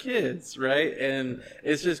encourage my kids, right? And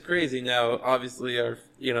it's just crazy. Now, obviously, our,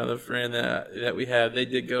 the friend that we had, they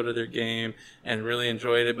did go to their game and really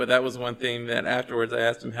enjoyed it. But that was one thing that afterwards I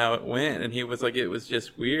asked him how it went. And he was like, it was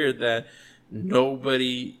just weird that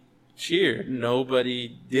nobody cheered.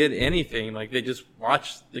 Nobody did anything. They just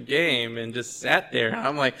watched the game and just sat there. And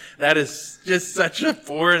I'm like, that is just such a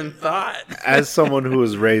foreign thought. As someone who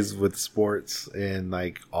was raised with sports and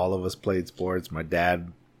all of us played sports, my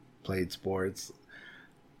dad played sports.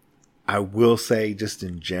 I will say just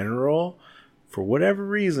in general, for whatever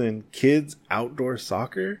reason, kids outdoor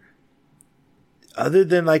soccer, other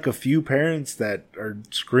than a few parents that are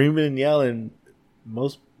screaming and yelling,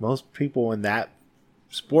 most people in that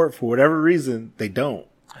sport, for whatever reason, they don't.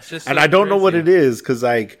 And I don't know what it is, because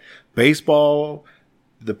like baseball,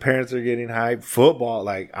 the parents are getting hyped. Football,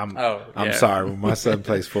 like I'm sorry, when my son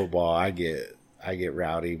plays football, I get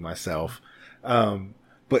rowdy myself.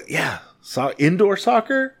 But yeah, indoor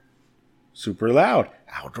soccer, super loud.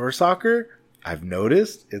 Outdoor soccer, I've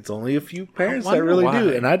noticed it's only a few parents that really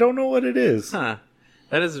do, and I don't know what it is. Huh.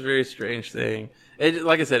 That is a very strange thing.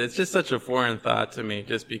 Like I said, it's just such a foreign thought to me,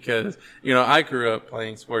 just because, I grew up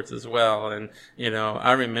playing sports as well. And,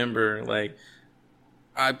 I remember, like,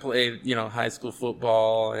 I played, high school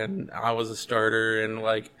football, and I was a starter, and,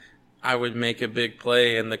 like, I would make a big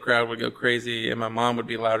play and the crowd would go crazy and my mom would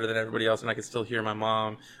be louder than everybody else and I could still hear my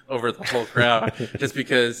mom over the whole crowd just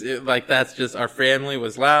because that's just our family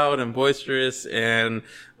was loud and boisterous and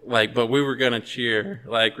but we were going to cheer,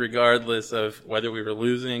 regardless of whether we were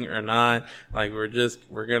losing or not, we're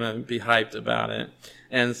going to be hyped about it.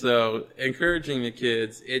 And so encouraging the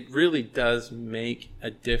kids, it really does make a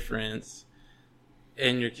difference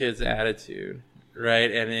in your kids' attitude,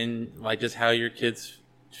 right? And in just how your kids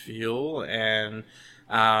feel and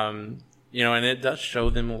and it does show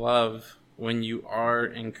them love when you are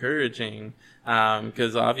encouraging,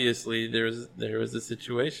 because obviously there was a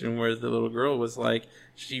situation where the little girl was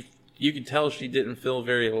you could tell she didn't feel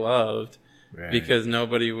very loved, right? Because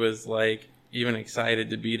nobody was even excited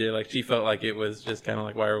to be there. She felt like it was just kind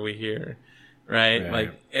of why are we here,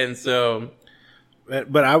 right? And so,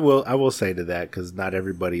 but I will say to that, because not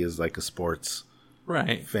everybody is like a sports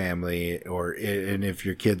family, and if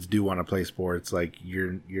your kids do want to play sports,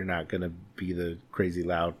 you're not going to be the crazy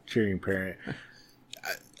loud cheering parent.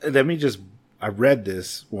 I read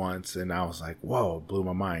this once and I was like, whoa, it blew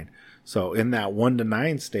my mind. So in that 1 to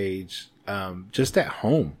 9 stage, just at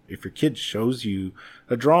home, if your kid shows you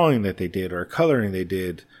a drawing that they did or a coloring they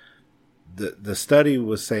did, the study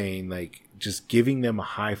was saying just giving them a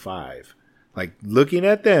high five, looking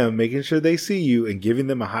at them, making sure they see you and giving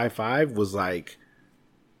them a high five was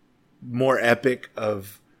more epic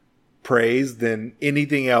of praise than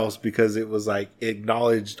anything else, because it was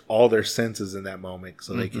acknowledged all their senses in that moment.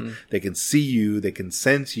 So they can see you, they can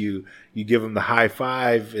sense you. You give them the high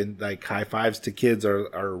five, and high fives to kids are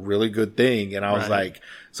a really good thing. And I was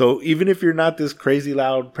so even if you're not this crazy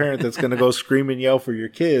loud parent that's going to go scream and yell for your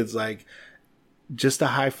kids, just a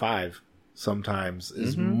high five sometimes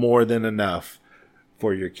is more than enough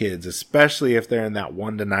for your kids, especially if they're in that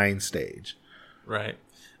 1 to 9 stage. Right.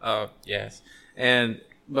 Yes.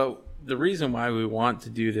 But the reason why we want to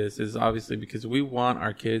do this is obviously because we want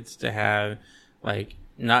our kids to have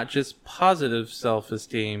not just positive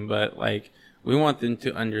self-esteem, but we want them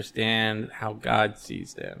to understand how God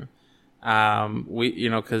sees them.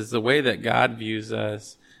 Because the way that God views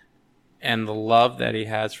us and the love that he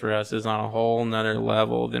has for us is on a whole nother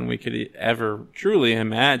level than we could ever truly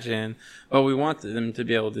imagine. But we want them to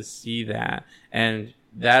be able to see that, and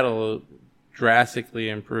that'll drastically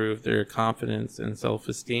improve their confidence and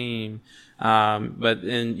self-esteem. But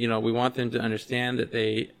then, we want them to understand that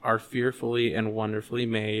they are fearfully and wonderfully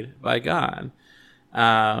made by God.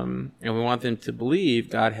 And we want them to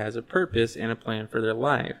believe God has a purpose and a plan for their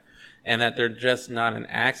life, and that they're just not an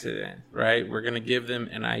accident, right? We're going to give them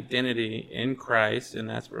an identity in Christ, and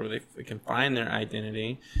that's where they can find their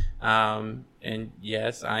identity. And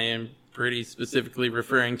yes, I am pretty specifically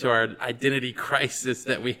referring to our identity crisis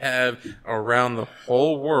that we have around the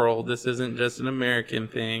whole world. This isn't just an American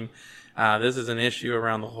thing. This is an issue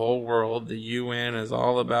around the whole world. The UN is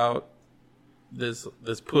all about this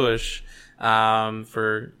push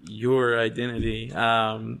for your identity,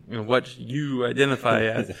 and what you identify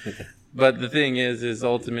as. But the thing is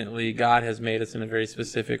ultimately God has made us in a very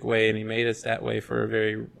specific way, and he made us that way for a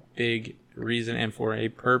very big reason and for a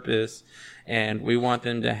purpose. And we want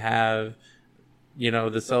them to have,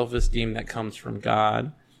 the self-esteem that comes from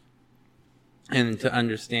God, and to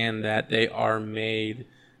understand that they are made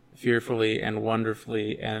fearfully and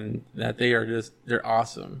wonderfully, and that they're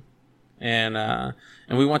awesome. And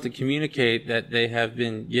we want to communicate that they have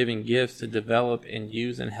been given gifts to develop and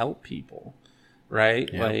use and help people, right?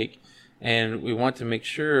 Yeah. And we want to make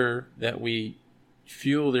sure that we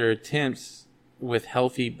fuel their attempts with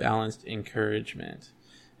healthy, balanced encouragement.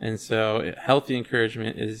 And so healthy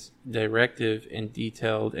encouragement is directive and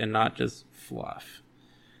detailed and not just fluff.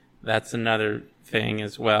 That's another thing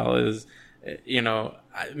as well, is,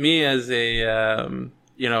 me as a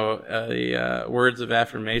words of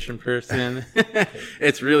affirmation person,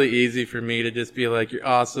 it's really easy for me to just be like, you're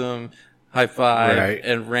awesome, high five, right,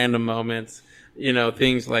 and random moments,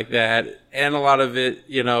 things like that. And a lot of it,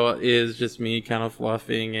 is just me kind of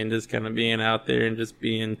fluffing and just kind of being out there and just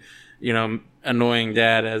being, annoying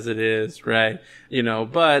dad as it is, right?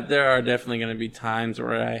 But there are definitely going to be times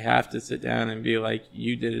where I have to sit down and be like,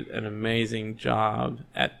 you did an amazing job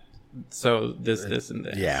at this, and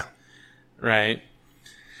this. Yeah. Right?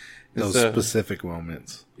 Those specific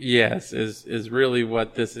moments. Yes, is really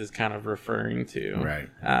what this is kind of referring to. Right.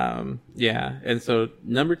 Yeah. And so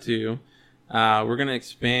number 2, we're going to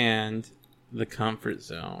expand the comfort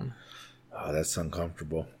zone. Oh, that's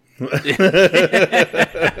uncomfortable.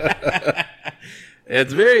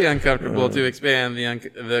 It's very uncomfortable to expand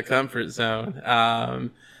the comfort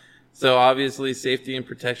zone. So obviously safety and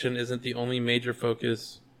protection isn't the only major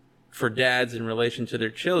focus for dads in relation to their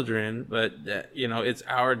children, but it's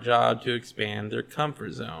our job to expand their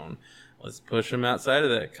comfort zone. Let's push them outside of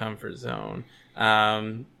that comfort zone.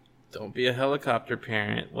 Don't be a helicopter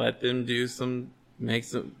parent. Let them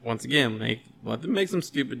let them make some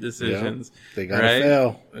stupid decisions. Yeah, they gotta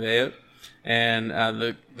fail. Yep. And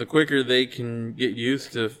the quicker they can get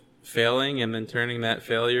used to failing and then turning that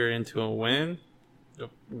failure into a win, the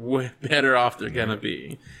way better off they're gonna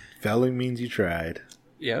be. Failing means you tried.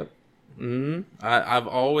 Yep. Mm-hmm. I've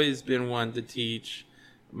always been one to teach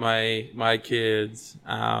my kids,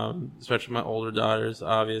 especially my older daughters,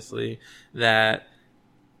 obviously, that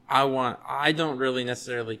I don't really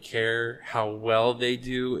necessarily care how well they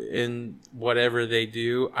do in whatever they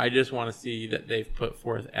do. I just want to see that they've put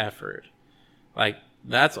forth effort. Like,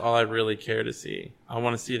 that's all I really care to see. I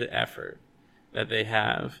want to see the effort that they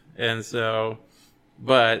have. And so,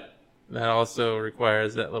 but that also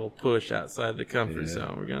requires that little push outside the comfort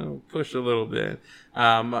zone. We're going to push a little bit.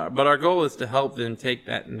 But our goal is to help them take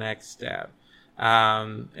that next step.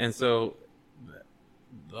 And so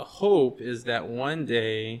the hope is that one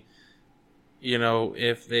day,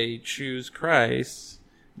 if they choose Christ,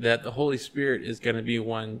 that the Holy Spirit is going to be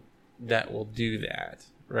one that will do that.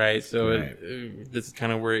 Right. So this is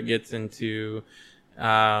kind of where it gets into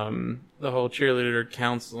the whole cheerleader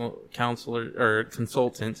counselor or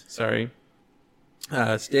consultant,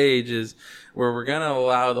 stage is where we're going to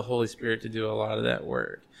allow the Holy Spirit to do a lot of that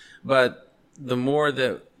work. But the more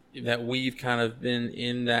that we've kind of been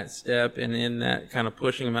in that step and in that kind of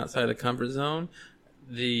pushing them outside the comfort zone,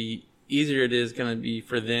 the easier it is going to be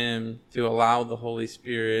for them to allow the Holy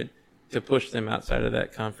Spirit to push them outside of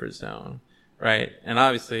that comfort zone. Right. And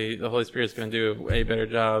obviously the Holy Spirit's going to do a way better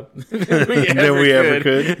job than we ever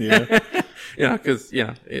could. Yeah. Because,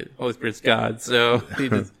 Holy Spirit's God. So he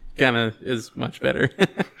just kind of is much better,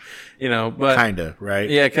 but kind of, right?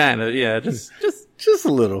 Yeah, kind of. Yeah. Just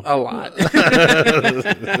a little, a lot,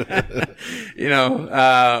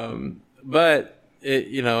 but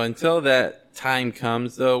until that time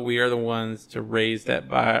comes though, we are the ones to raise that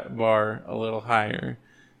bar a little higher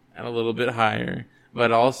and a little bit higher.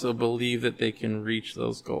 But also believe that they can reach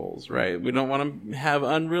those goals, right? We don't want to have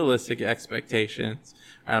unrealistic expectations.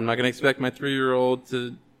 I'm not going to expect my 3-year-old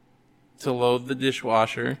to load the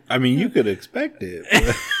dishwasher. I mean, you could expect it.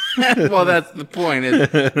 Well, that's the point.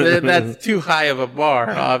 That's too high of a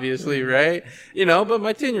bar, obviously, right? But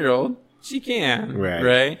my 10-year-old, she can,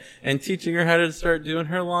 right? And teaching her how to start doing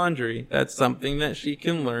her laundry, that's something that she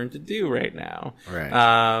can learn to do right now.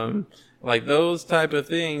 Right. Like those type of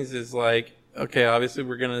things is like, okay, obviously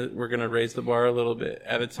we're gonna raise the bar a little bit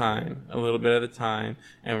at a time, and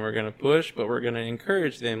we're gonna push, but we're gonna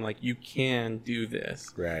encourage them like you can do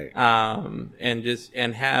this, right? And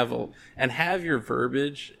have your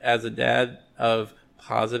verbiage as a dad of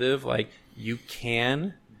positive, like you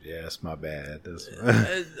can. Yes, my bad.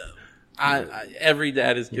 Every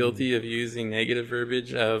dad is guilty of using negative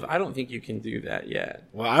verbiage of I don't think you can do that yet.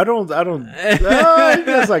 Well, I don't. I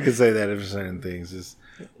guess I could say that for certain things.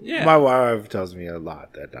 My wife tells me a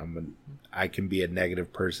lot that I can be a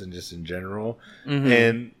negative person just in general,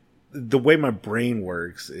 and the way my brain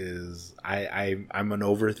works is I'm an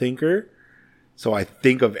overthinker, so I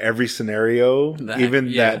think of every scenario, that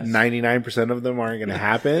 99% of them aren't going to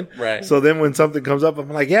happen. Right. So then when something comes up, I'm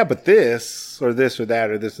like, yeah, but this or this or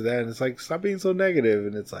that or this or that, and it's like, stop being so negative,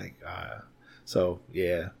 and it's like,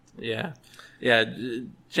 Yeah,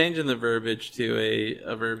 changing the verbiage to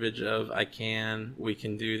a verbiage of I can, we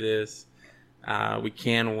can do this, we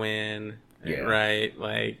can win, right?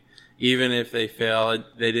 Like, even if they fail,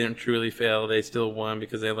 they didn't truly fail, they still won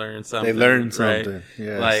because they learned something. Right?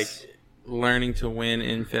 Yes. Like, learning to win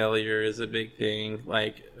in failure is a big thing,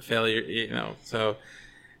 like failure, so,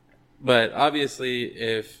 but obviously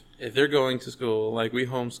if they're going to school, like we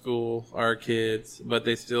homeschool our kids, but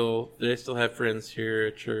they still have friends here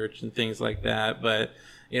at church and things like that. But,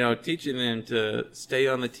 teaching them to stay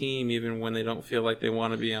on the team even when they don't feel like they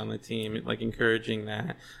want to be on the team, like encouraging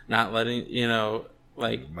that, not letting,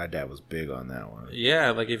 Like, my dad was big on that one.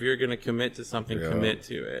 Yeah, like if you're going to commit to something, commit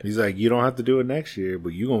to it. He's like, you don't have to do it next year,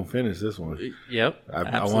 but you going to finish this one. Yep.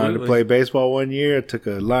 I wanted to play baseball one year. I took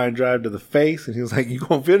a line drive to the face, and he was like, you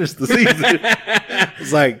going to finish the season.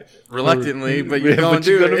 It's like, reluctantly, but you're going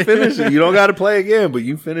to finish it. You don't got to play again, but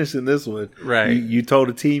you finishing this one. Right. You told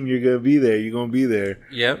the team you're going to be there. You're going to be there.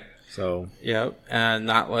 Yep. So. Yep. And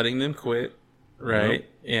not letting them quit. Right. Yep.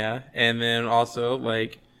 Yeah. And then also,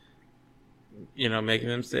 like, you know, making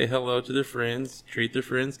them say hello to their friends, treat their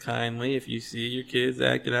friends kindly. If you see your kids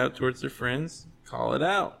acting out towards their friends, call it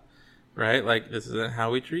out, right? Like, this isn't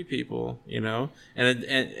how we treat people, you know.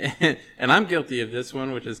 And I'm guilty of this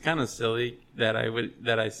one, which is kind of silly that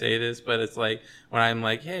I say this, but it's like when I'm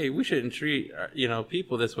like, hey, we shouldn't treat, you know,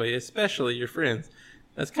 people this way, especially your friends.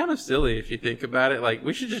 That's kind of silly if you think about it. Like,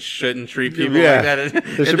 we shouldn't treat people like that.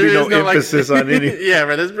 There should be no emphasis on any. Yeah,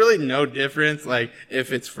 but there's really no difference. Like,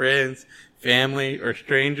 if it's friends, family, or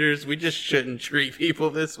strangers, we just shouldn't treat people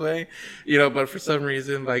this way, you know. But for some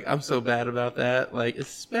reason, like, I'm so bad about that, like,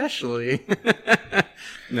 especially but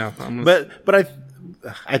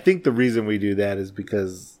I think the reason we do that is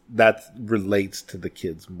because that relates to the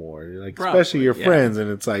kids more, like, especially your friends, and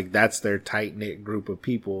it's like that's their tight knit group of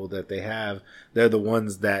people that they have. They're the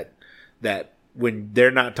ones that when they're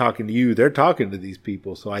not talking to you, they're talking to these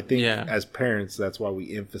people. So I think as parents, that's why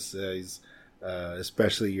we emphasize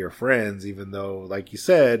especially your friends, even though, like you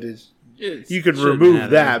said, you can remove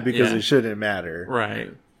that because it shouldn't matter.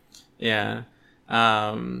 Right. Yeah.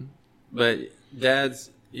 But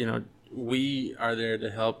dads, you know, we are there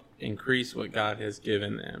to help increase what God has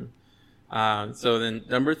given them. So then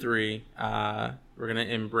number 3, we're going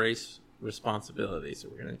to embrace responsibilities. So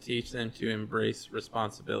we're going to teach them to embrace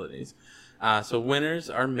responsibilities. So winners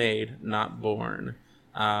are made, not born.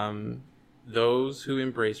 Those who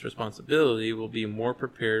embrace responsibility will be more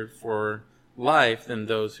prepared for life than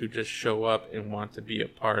those who just show up and want to be a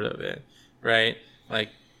part of it, right? Like,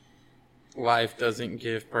 life doesn't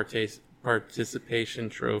give participation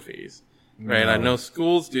trophies, right? No. I know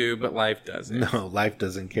schools do, but life doesn't. No, life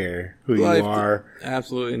doesn't care who you are.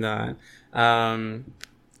 Absolutely not.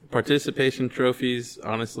 Participation trophies,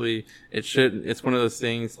 honestly, it's one of those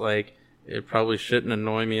things, like, it probably shouldn't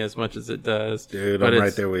annoy me as much as it does. Dude, I'm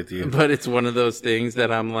right there with you. But it's one of those things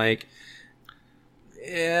that I'm like,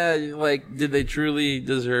 yeah, like, did they truly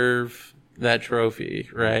deserve that trophy,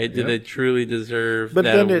 right? Did they truly deserve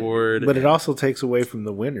that award? But it also takes away from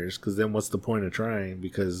the winners, because then what's the point of trying?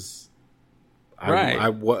 Because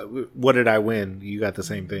what did I win? You got the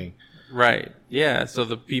same thing. Right. Yeah. So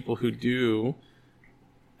the people who do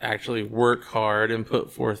actually work hard and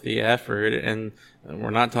put forth the effort, and we're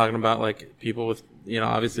not talking about like people with, you know,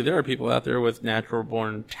 obviously there are people out there with natural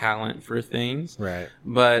born talent for things, right?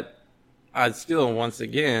 But I'd still, once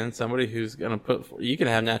again, somebody who's going to you can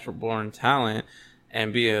have natural born talent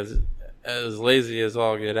and be as lazy as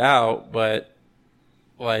all get out, but,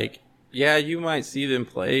 like, yeah, you might see them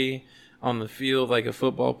play on the field like a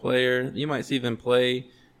football player. You might see them play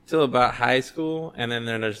till about high school, and then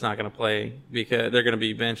they're just not going to play because they're going to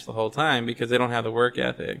be benched the whole time because they don't have the work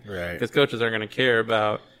ethic. Right. Because coaches aren't going to care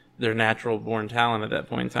about their natural born talent at that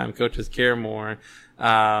point in time. Coaches care more.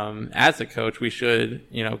 As a coach, we should,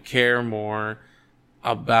 you know, care more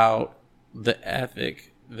about the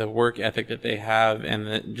ethic, the work ethic that they have,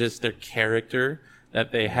 and just their character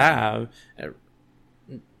that they have,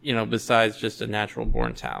 you know, besides just a natural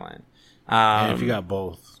born talent. And if you got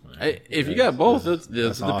both. If you got both, that's the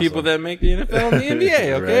awesome. People that make the NFL and the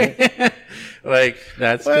NBA, okay? Right. Like,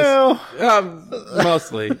 that's just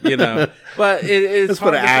mostly, you know. But it's let's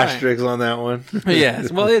put an asterisk on that one.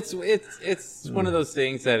 Yes. Well, it's one of those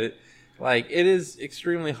things that it is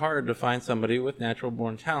extremely hard to find somebody with natural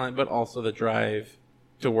born talent, but also the drive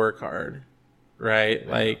to work hard, right?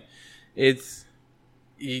 Yeah. Like,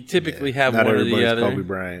 you typically have one or the other. Kobe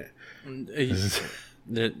Bryant.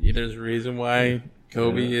 There's a reason why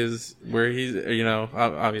Kobe is where he's, you know,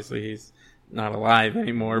 obviously he's not alive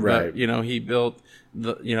anymore, right. But, you know, he built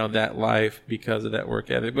that life because of that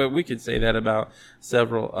work ethic. But we could say that about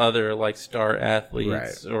several other, like, star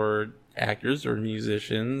athletes, right, or actors or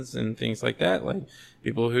musicians and things like that. Like,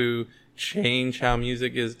 people who change how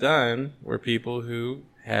music is done were people who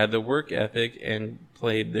had the work ethic and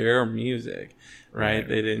played their music, right?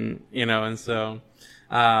 They didn't, you know, and so,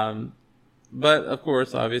 but of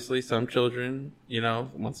course, obviously, some children, you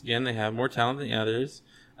know, once again, they have more talent than others.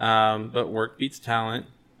 But work beats talent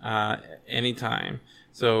anytime.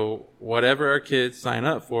 So whatever our kids sign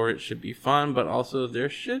up for, it should be fun, but also there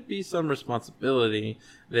should be some responsibility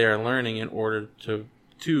they are learning in order to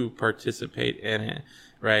to participate in it,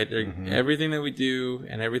 right? Everything that we do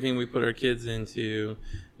and everything we put our kids into,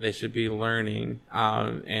 they should be learning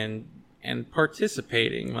and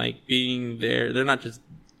participating, like being there. They're not just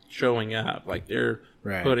showing up, like they're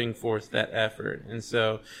putting forth that effort. And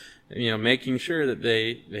so, making sure that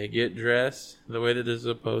they get dressed the way that they're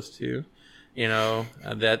supposed to,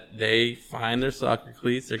 that they find their soccer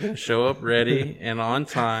cleats. They're going to show up ready and on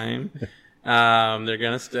time. They're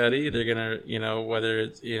going to study. They're going to, whether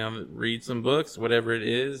it's, read some books, whatever it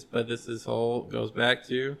is. But goes back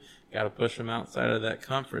to, got to push them outside of that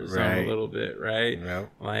comfort zone a little bit, right?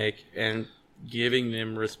 Yep. And giving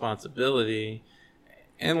them responsibility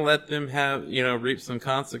and let them have, reap some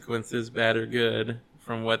consequences, bad or good,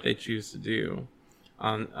 from what they choose to do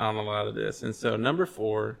on a lot of this. And so number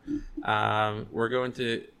 4, we're going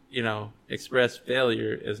to, express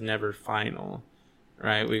failure is never final,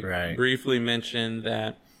 right? We briefly mentioned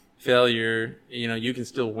that failure, you can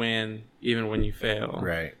still win even when you fail.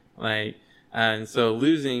 Right. And so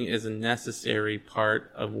losing is a necessary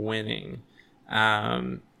part of winning.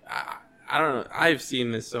 I don't know. I've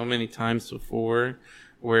seen this so many times before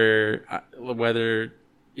where whether,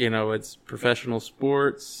 it's professional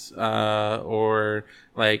sports or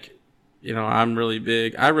I'm really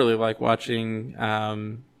big. I really like watching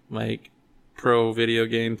pro video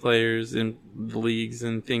game players in the leagues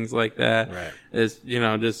and things like that. Right. It's,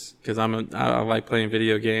 just because I like playing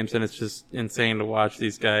video games, and it's just insane to watch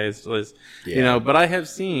these guys. But I have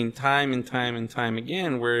seen time and time and time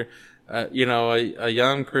again where, a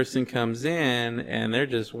young person comes in and they're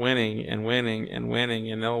just winning and winning and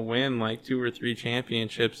winning, and they'll win like 2 or 3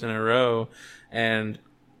 championships in a row, and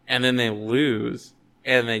then they lose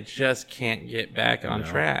and they just can't get back on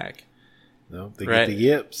track. No, they get the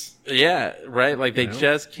yips. Yeah, right. Like they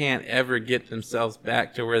just can't ever get themselves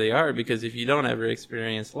back to where they are, because if you don't ever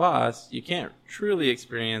experience loss, you can't truly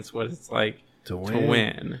experience what it's like to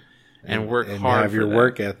win. And work hard and have your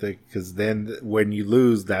work ethic, because then when you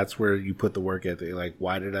lose, that's where you put the work ethic. Like,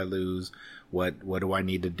 why did I lose? What do I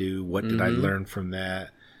need to do? What did I learn from that?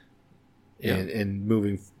 And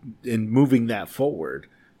moving that forward.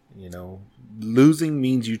 Losing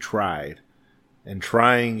means you tried, and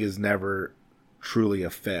trying is never truly a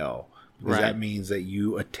fail, because that means that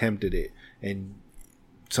you attempted it, and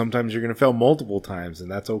sometimes you're going to fail multiple times, and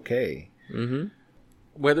that's okay.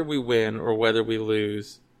 Whether we win or whether we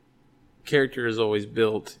lose, character is always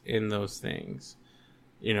built in those things,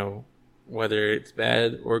 whether it's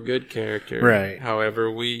bad or good character. Right.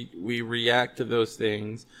 However we react to those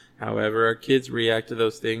things, however our kids react to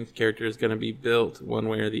those things, character is going to be built one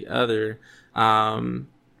way or the other. But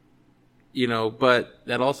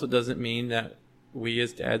that also doesn't mean that we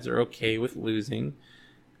as dads are okay with losing,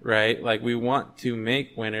 right? Like, we want to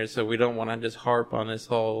make winners, so we don't want to just harp on this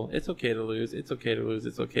whole, it's okay to lose, it's okay to lose,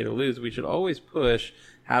 it's okay to lose. We should always push,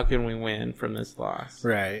 how can we win from this loss?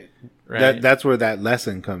 Right. That's where that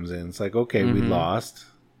lesson comes in. It's like, okay, we lost.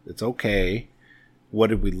 It's okay. What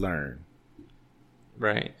did we learn?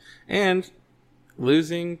 Right. And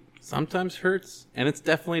losing sometimes hurts, and it's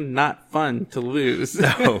definitely not fun to lose.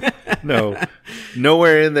 No.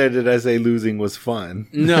 Nowhere in there did I say losing was fun.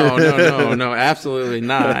 No, absolutely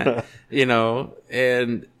not.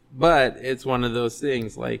 But it's one of those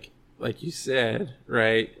things, like you said,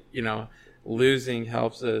 right? Losing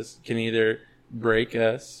helps us, can either break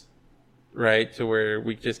us, right, to where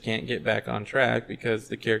we just can't get back on track because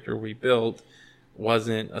the character we built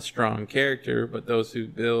wasn't a strong character, but those who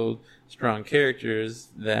build strong characters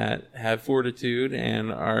that have fortitude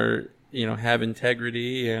and are, have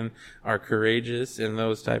integrity and are courageous and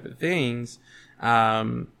those type of things,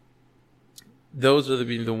 those are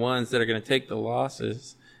the ones that are going to take the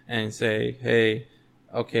losses and say, hey,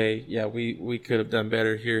 okay, yeah, we could have done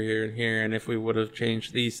better here, and here, and if we would have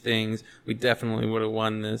changed these things, we definitely would have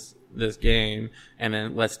won this game, and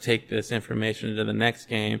then let's take this information to the next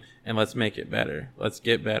game, and let's make it better. Let's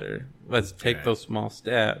get better. Let's take those small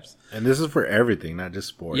steps. And this is for everything, not just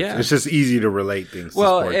sports. Yeah. It's just easy to relate things to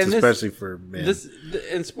sports, especially for men.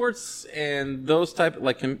 In sports and those type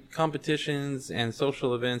of, competitions and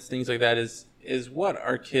social events, things like that is what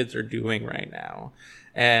our kids are doing right now.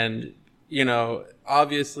 And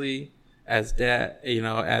obviously, as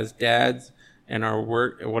dads and our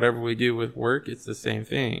work, whatever we do with work, it's the same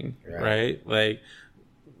thing, right? Like,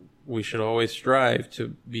 we should always strive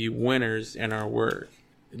to be winners in our work,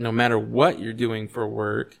 no matter what you're doing for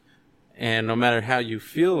work, and no matter how you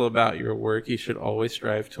feel about your work, you should always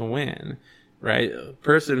strive to win, right? A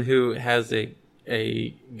person who has a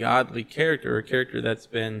godly character, a character that's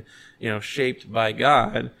been, shaped by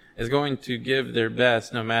God, is going to give their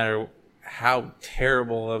best no matter how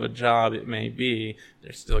terrible of a job it may be,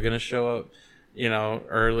 they're still going to show up,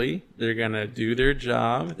 early. They're going to do their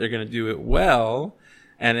job. They're going to do it well.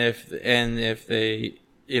 And if they,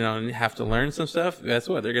 have to learn some stuff, guess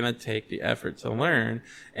what? They're going to take the effort to learn.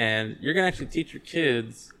 And you're going to actually teach your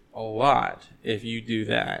kids a lot if you do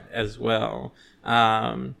that as well.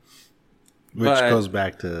 Which goes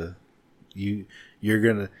back to you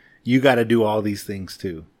got to do all these things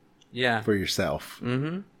too. Yeah. For yourself.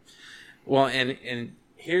 Mm-hmm. Well, and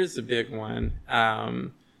here's the big one.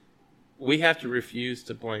 We have to refuse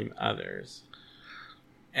to blame others.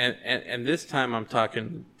 And this time I'm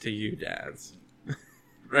talking to you dads.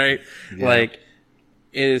 Right? Yeah. Like,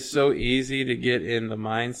 it is so easy to get in the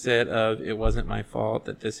mindset of it wasn't my fault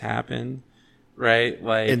that this happened. Right?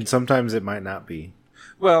 Like, and sometimes it might not be.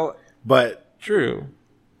 Well, but true.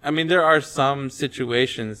 I mean, there are some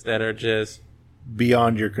situations that are just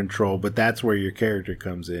beyond your control, but that's where your character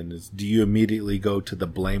comes in. Is do you immediately go to the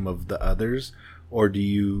blame of the others, or do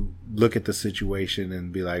you look at the situation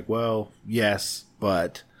and be like, well, yes,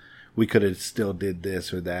 but we could have still did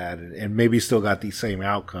this or that, and maybe still got the same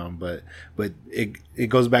outcome, but it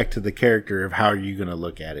goes back to the character of how are you going to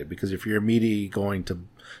look at it. Because if you're immediately going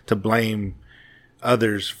to blame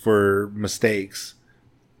others for mistakes,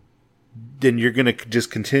 then you're going to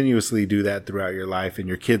just continuously do that throughout your life, and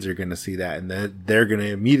your kids are going to see that, and then they're going to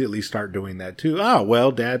immediately start doing that too. Oh,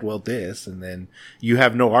 well, Dad, well, this, and then you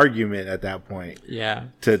have no argument at that point. Yeah.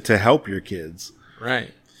 To help your kids.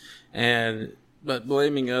 Right. But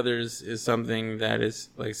blaming others is something that is,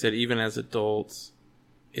 like I said, even as adults,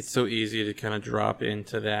 it's so easy to kind of drop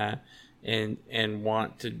into that and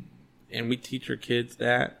want to, and we teach our kids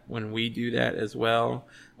that when we do that as well,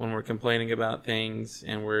 when we're complaining about things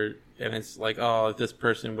and it's like, oh, if this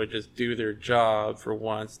person would just do their job for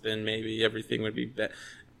once, then maybe everything would be better.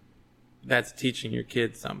 That's teaching your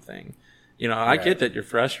kids something. I get that you're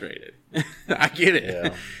frustrated. I get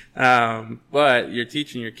it. Yeah. But you're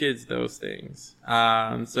teaching your kids those things.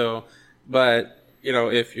 But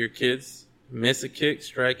if your kids miss a kick,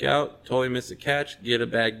 strike out, totally miss a catch, get a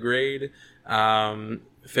bad grade,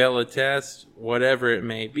 fail a test, whatever it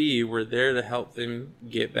may be, we're there to help them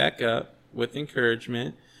get back up with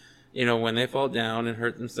encouragement, when they fall down and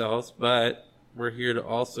hurt themselves, but we're here to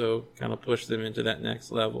also kind of push them into that next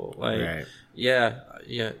level. Like, right. yeah,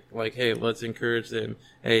 like, hey, let's encourage them.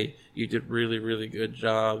 Hey, you did really, really good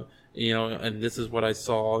job, and this is what I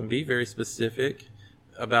saw, and be very specific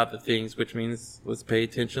about the things, which means let's pay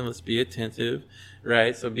attention, let's be attentive,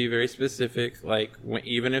 right? So be very specific, like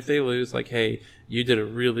even if they lose, like, hey, you did a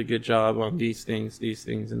really good job on these things,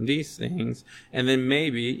 and these things. And then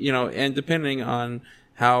maybe, and depending on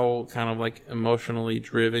how kind of like emotionally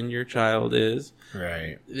driven your child is,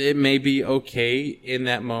 right, it may be okay in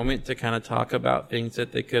that moment to kind of talk about things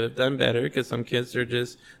that they could have done better, because some kids they're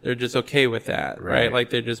just okay with that, right?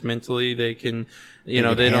 Like they're just mentally, they can, they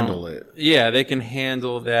don't handle it. Yeah, they can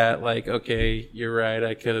handle that. Like, okay, you're right,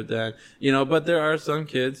 I could have done, but there are some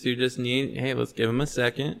kids who just need, hey, let's give them a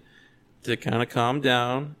second to kind of calm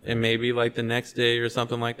down, and maybe like the next day or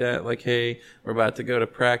something like that, like, hey, we're about to go to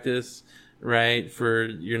practice, right, for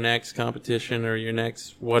your next competition or your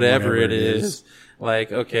next whatever it is.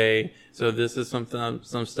 Like, okay, so this is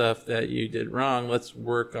some stuff that you did wrong. Let's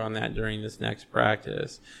work on that during this next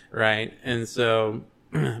practice, right? And so,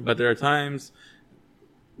 but there are times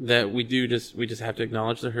that we just have to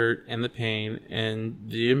acknowledge the hurt and the pain and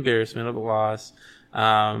the embarrassment of the loss.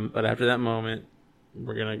 But after that moment,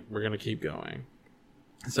 we're gonna keep going.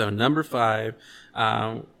 So number 5,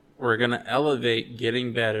 we're going to elevate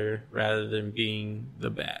getting better rather than being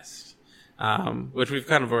the best, which we've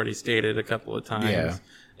kind of already stated a couple of times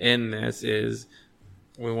in this, is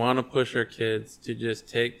we want to push our kids to just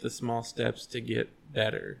take the small steps to get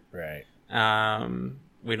better. Right.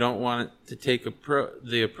 We don't want to take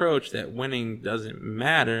the approach that winning doesn't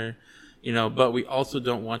matter, but we also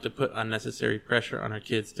don't want to put unnecessary pressure on our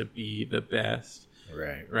kids to be the best.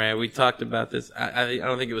 Right. We talked about this. I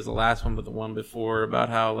don't think it was the last one, but the one before, about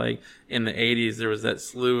how, like, in the 80s, there was that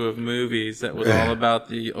slew of movies that was all about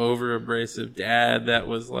the over-abrasive dad that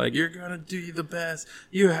was like, you're going to do the best.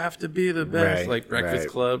 You have to be the best. Right. Like Breakfast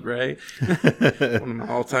Club, right? One of my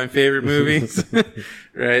all-time favorite movies.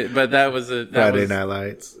 Right. But that was Friday Night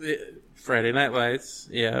Lights. Friday Night Lights,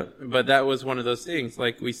 yeah. But that was one of those things.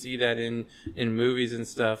 Like, we see that in movies and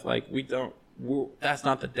stuff. Like, that's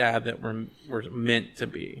not the dad that we're meant to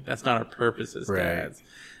be. That's not our purpose as dads.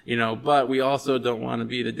 but we also don't want to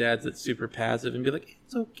be the dads that's super passive and be like,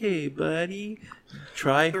 it's okay, buddy.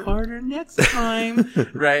 Try harder next time.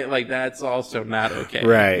 Right? Like, that's also not okay.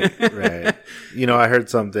 Right. I heard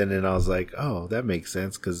something and I was like, oh, that makes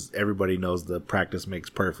sense, because everybody knows the practice makes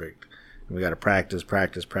perfect. And we got to practice.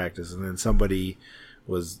 And then somebody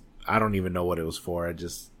I don't even know what it was for. I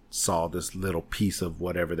just saw this little piece of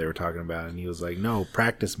whatever they were talking about. And he was like, no,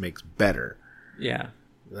 practice makes better. Yeah.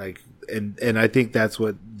 Like, and I think that's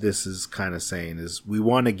what this is kind of saying, is we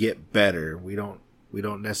want to get better. We don't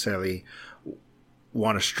necessarily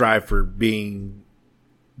want to strive for being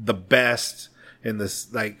the best in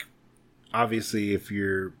this. Like, obviously, if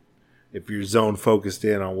you're zone focused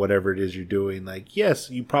in on whatever it is you're doing, like, yes,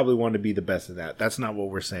 you probably want to be the best at that. That's not what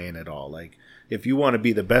we're saying at all. Like, if you want to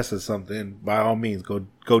be the best at something, by all means, go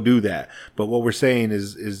do that. But what we're saying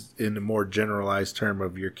is in a more generalized term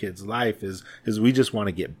of your kid's life is we just want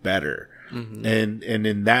to get better. Mm-hmm. And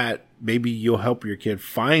in that, maybe you'll help your kid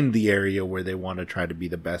find the area where they want to try to be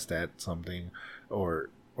the best at something, or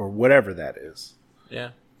whatever that is.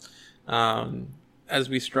 Yeah. As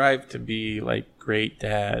we strive to be like great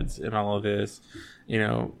dads and all of this,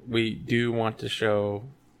 we do want to show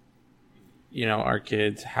our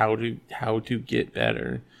kids how to get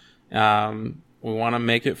better. We want to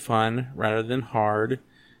make it fun rather than hard,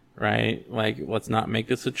 right? Like, let's not make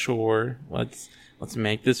this a chore. Let's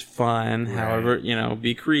make this fun. Right. However,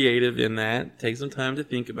 be creative in that. Take some time to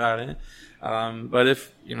think about it. But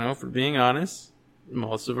if we're being honest,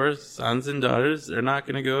 most of our sons and daughters, they're not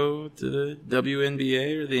going to go to the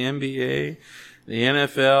WNBA or the NBA, the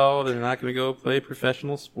NFL. They're not going to go play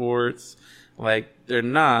professional sports. Like, they're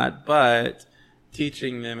not, but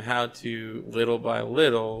teaching them how to, little by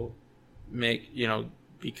little,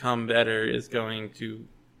 become better is going to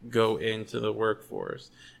go into the workforce.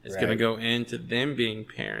 It's going to go into them being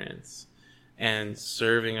parents and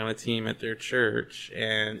serving on a team at their church,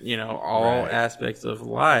 and, all aspects of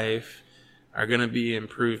life are going to be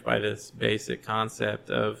improved by this basic concept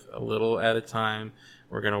of a little at a time.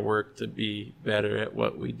 We're going to work to be better at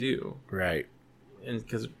what we do. Right. And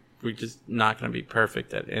because we're just not going to be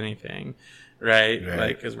perfect at anything, right?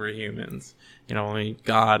 Like, because we're humans. Only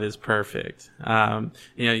God is perfect.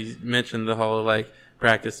 You mentioned the whole, like,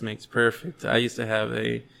 practice makes perfect. I used to have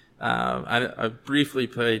I briefly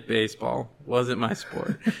played baseball. Wasn't my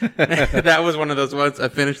sport. That was one of those ones. I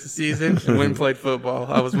finished the season and went and played football.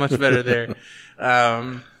 I was much better there.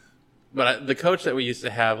 But the coach that we used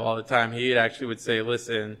to have all the time, he actually would say,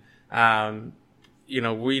 listen,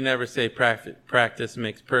 we never say practice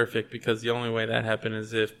makes perfect, because the only way that happened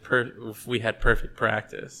is if we had perfect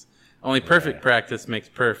practice. Only perfect practice makes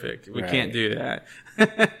perfect. We can't do that.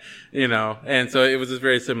 And so it was a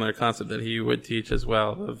very similar concept that he would teach as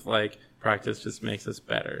well, of like, practice just makes us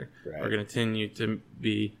better. Right. We're going to continue to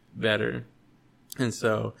be better. And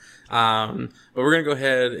so, but we're going to go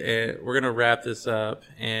ahead and we're going to wrap this up.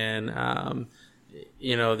 And,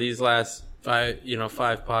 these last five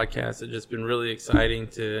podcasts have just been really exciting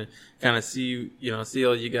to kind of see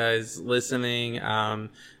all you guys listening.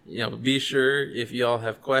 Be sure, if y'all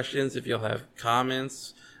have questions, if y'all have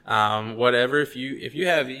comments, whatever, if you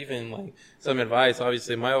have even like some advice.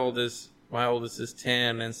 Obviously my oldest is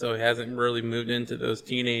 10, and so he hasn't really moved into those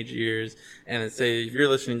teenage years. And say, if you're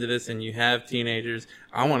listening to this and you have teenagers,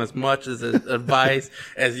 I want as much as advice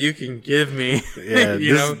as you can give me. Yeah,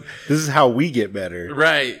 this is how we get better.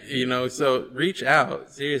 Right. So reach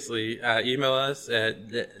out. Seriously. Email us at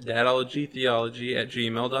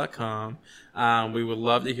dadologytheology@gmail.com. We would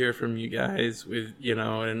love to hear from you guys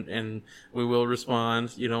and we will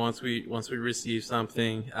respond, once we receive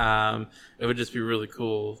something. It would just be really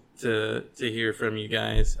cool to hear from you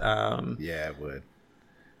guys. Yeah, it would.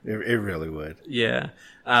 It really would. Yeah.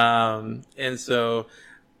 And so,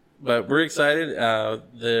 but we're excited.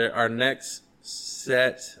 Our next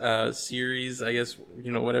set series, I guess,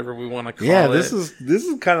 whatever we want to call it. Yeah, this is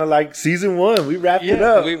kind of like season 1. We wrapped it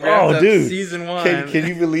up. We wrapped up dude. Season 1. Can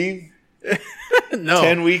you believe? No.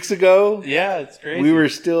 10 weeks ago? Yeah, it's crazy. We were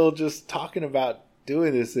still just talking about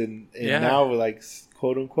doing this, and now we're like,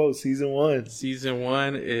 quote unquote, season 1. Season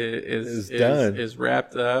 1 is done. Is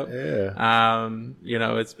wrapped up. Yeah.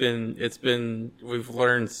 It's been we've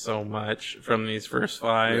learned so much from these first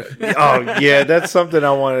 5. Oh yeah, that's something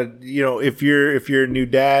I want to. If you're a new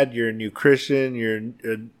dad, you're a new Christian, you're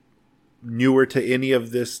newer to any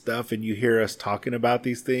of this stuff, and you hear us talking about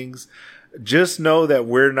these things, just know that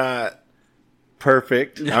we're not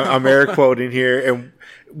perfect. I'm air quoting here, and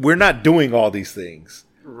we're not doing all these things.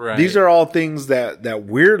 Right. These are all things that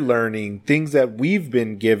we're learning, things that we've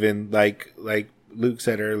been given, like Luke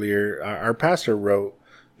said earlier, our pastor wrote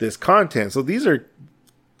this content. So these are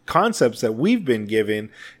concepts that we've been given,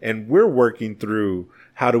 and we're working through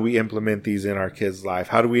how do we implement these in our kids' life?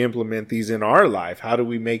 How do we implement these in our life? How do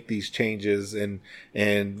we make these changes? And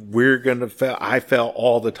we're gonna fail. I fail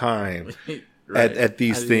all the time. Right. At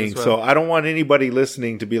these things. Well. So I don't want anybody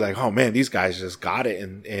listening to be like, oh man, these guys just got it.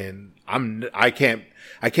 And I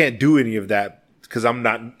can't do any of that because I'm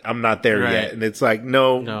not there right. yet. And it's like,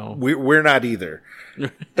 no. We're not either.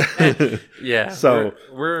 Yeah. So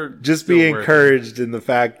we're just be encouraged in the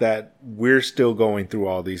fact that we're still going through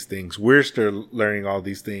all these things. We're still learning all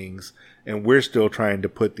these things, and we're still trying to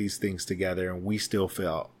put these things together, and we still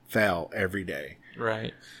fail every day.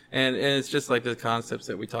 Right. And it's just like the concepts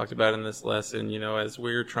that we talked about in this lesson, you know, as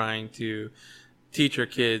we're trying to teach our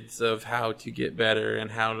kids of how to get better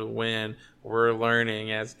and how to win, we're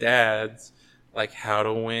learning as dads, like how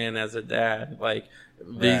to win as a dad. Like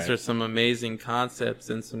these are some amazing concepts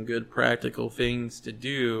and some good practical things to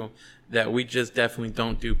do that we just definitely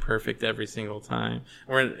don't do perfect every single time.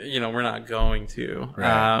 We're not going to.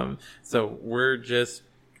 Right. So we're just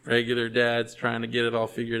regular dads trying to get it all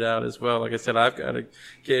figured out as well. Like I said, I've got a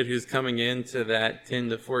kid who's coming into that 10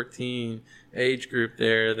 to 14 age group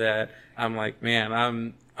there that I'm like, man,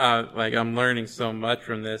 I'm learning so much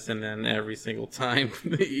from this. And then every single time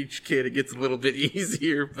each kid, it gets a little bit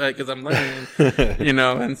easier because I'm learning,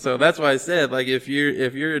 and so that's why I said, like, if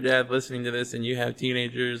you're a dad listening to this and you have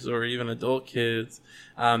teenagers or even adult kids,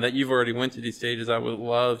 that you've already went through these stages, I would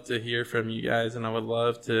love to hear from you guys, and I would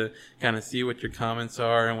love to kind of see what your comments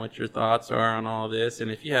are and what your thoughts are on all this.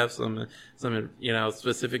 And if you have some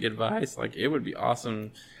specific advice, like, it would be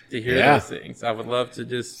awesome to hear those things. I would love to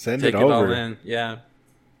just take it all in. Yeah.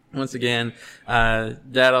 Once again,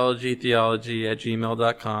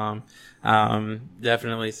 dadologytheology@gmail.com.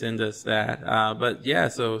 Definitely send us that. But yeah,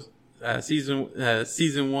 so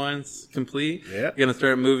season one's complete. Yeah. We're gonna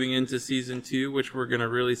start moving into season 2, which we're gonna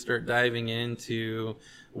really start diving into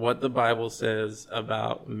what the Bible says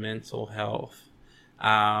about mental health.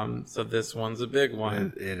 So this one's a big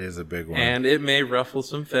one. It is a big one. And it may ruffle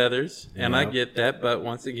some feathers, and I get that, but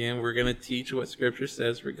once again, we're going to teach what Scripture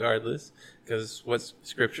says regardless, because what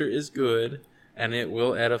Scripture is good, and it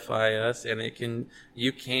will edify us, and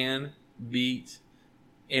you can beat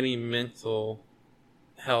any mental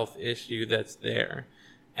health issue that's there.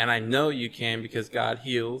 And I know you can, because God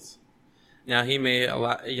heals. Now, he may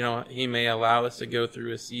allow us to go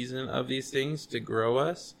through a season of these things to grow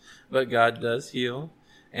us, but God does heal,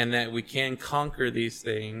 and that we can conquer these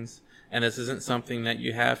things. And this isn't something that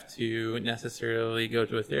you have to necessarily go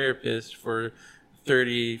to a therapist for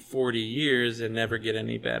 30, 40 years and never get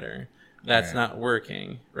any better. That's not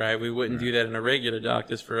working, right? We wouldn't do that in a regular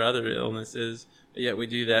doctor's for other illnesses, but yet we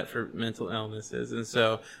do that for mental illnesses. And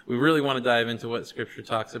so we really want to dive into what Scripture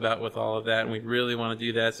talks about with all of that, and we really want to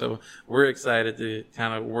do that. So we're excited to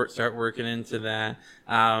kind of start working into that.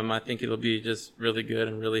 I think it'll be just really good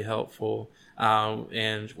and really helpful.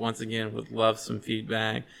 And once again, would love some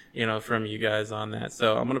feedback, from you guys on that.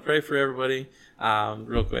 So I'm going to pray for everybody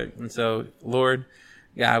real quick. And so, Lord,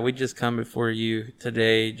 God, we just come before you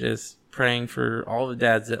today, just praying for all the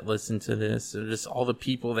dads that listen to this, or just all the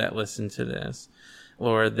people that listen to this,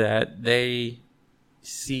 Lord, that they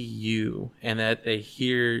see you and that they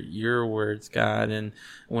hear your words, God. And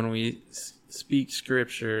when we speak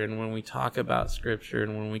Scripture, and when we talk about Scripture,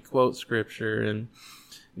 and when we quote Scripture, and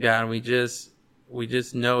God, we just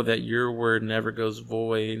know that your word never goes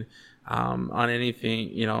void on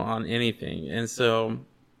anything, on anything. And so,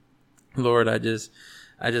 Lord, I just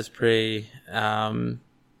pray,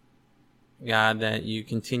 God, that you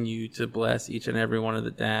continue to bless each and every one of the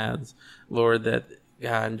dads. Lord, that,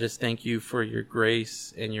 God, just thank you for your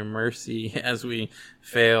grace and your mercy as we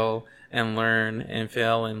fail and learn and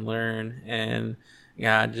fail and learn. And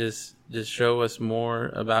God, just show us more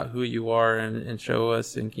about who you are, and show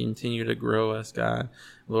us and continue to grow us, God.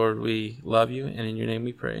 Lord, we love you, and in your name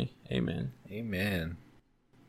we pray. Amen. Amen.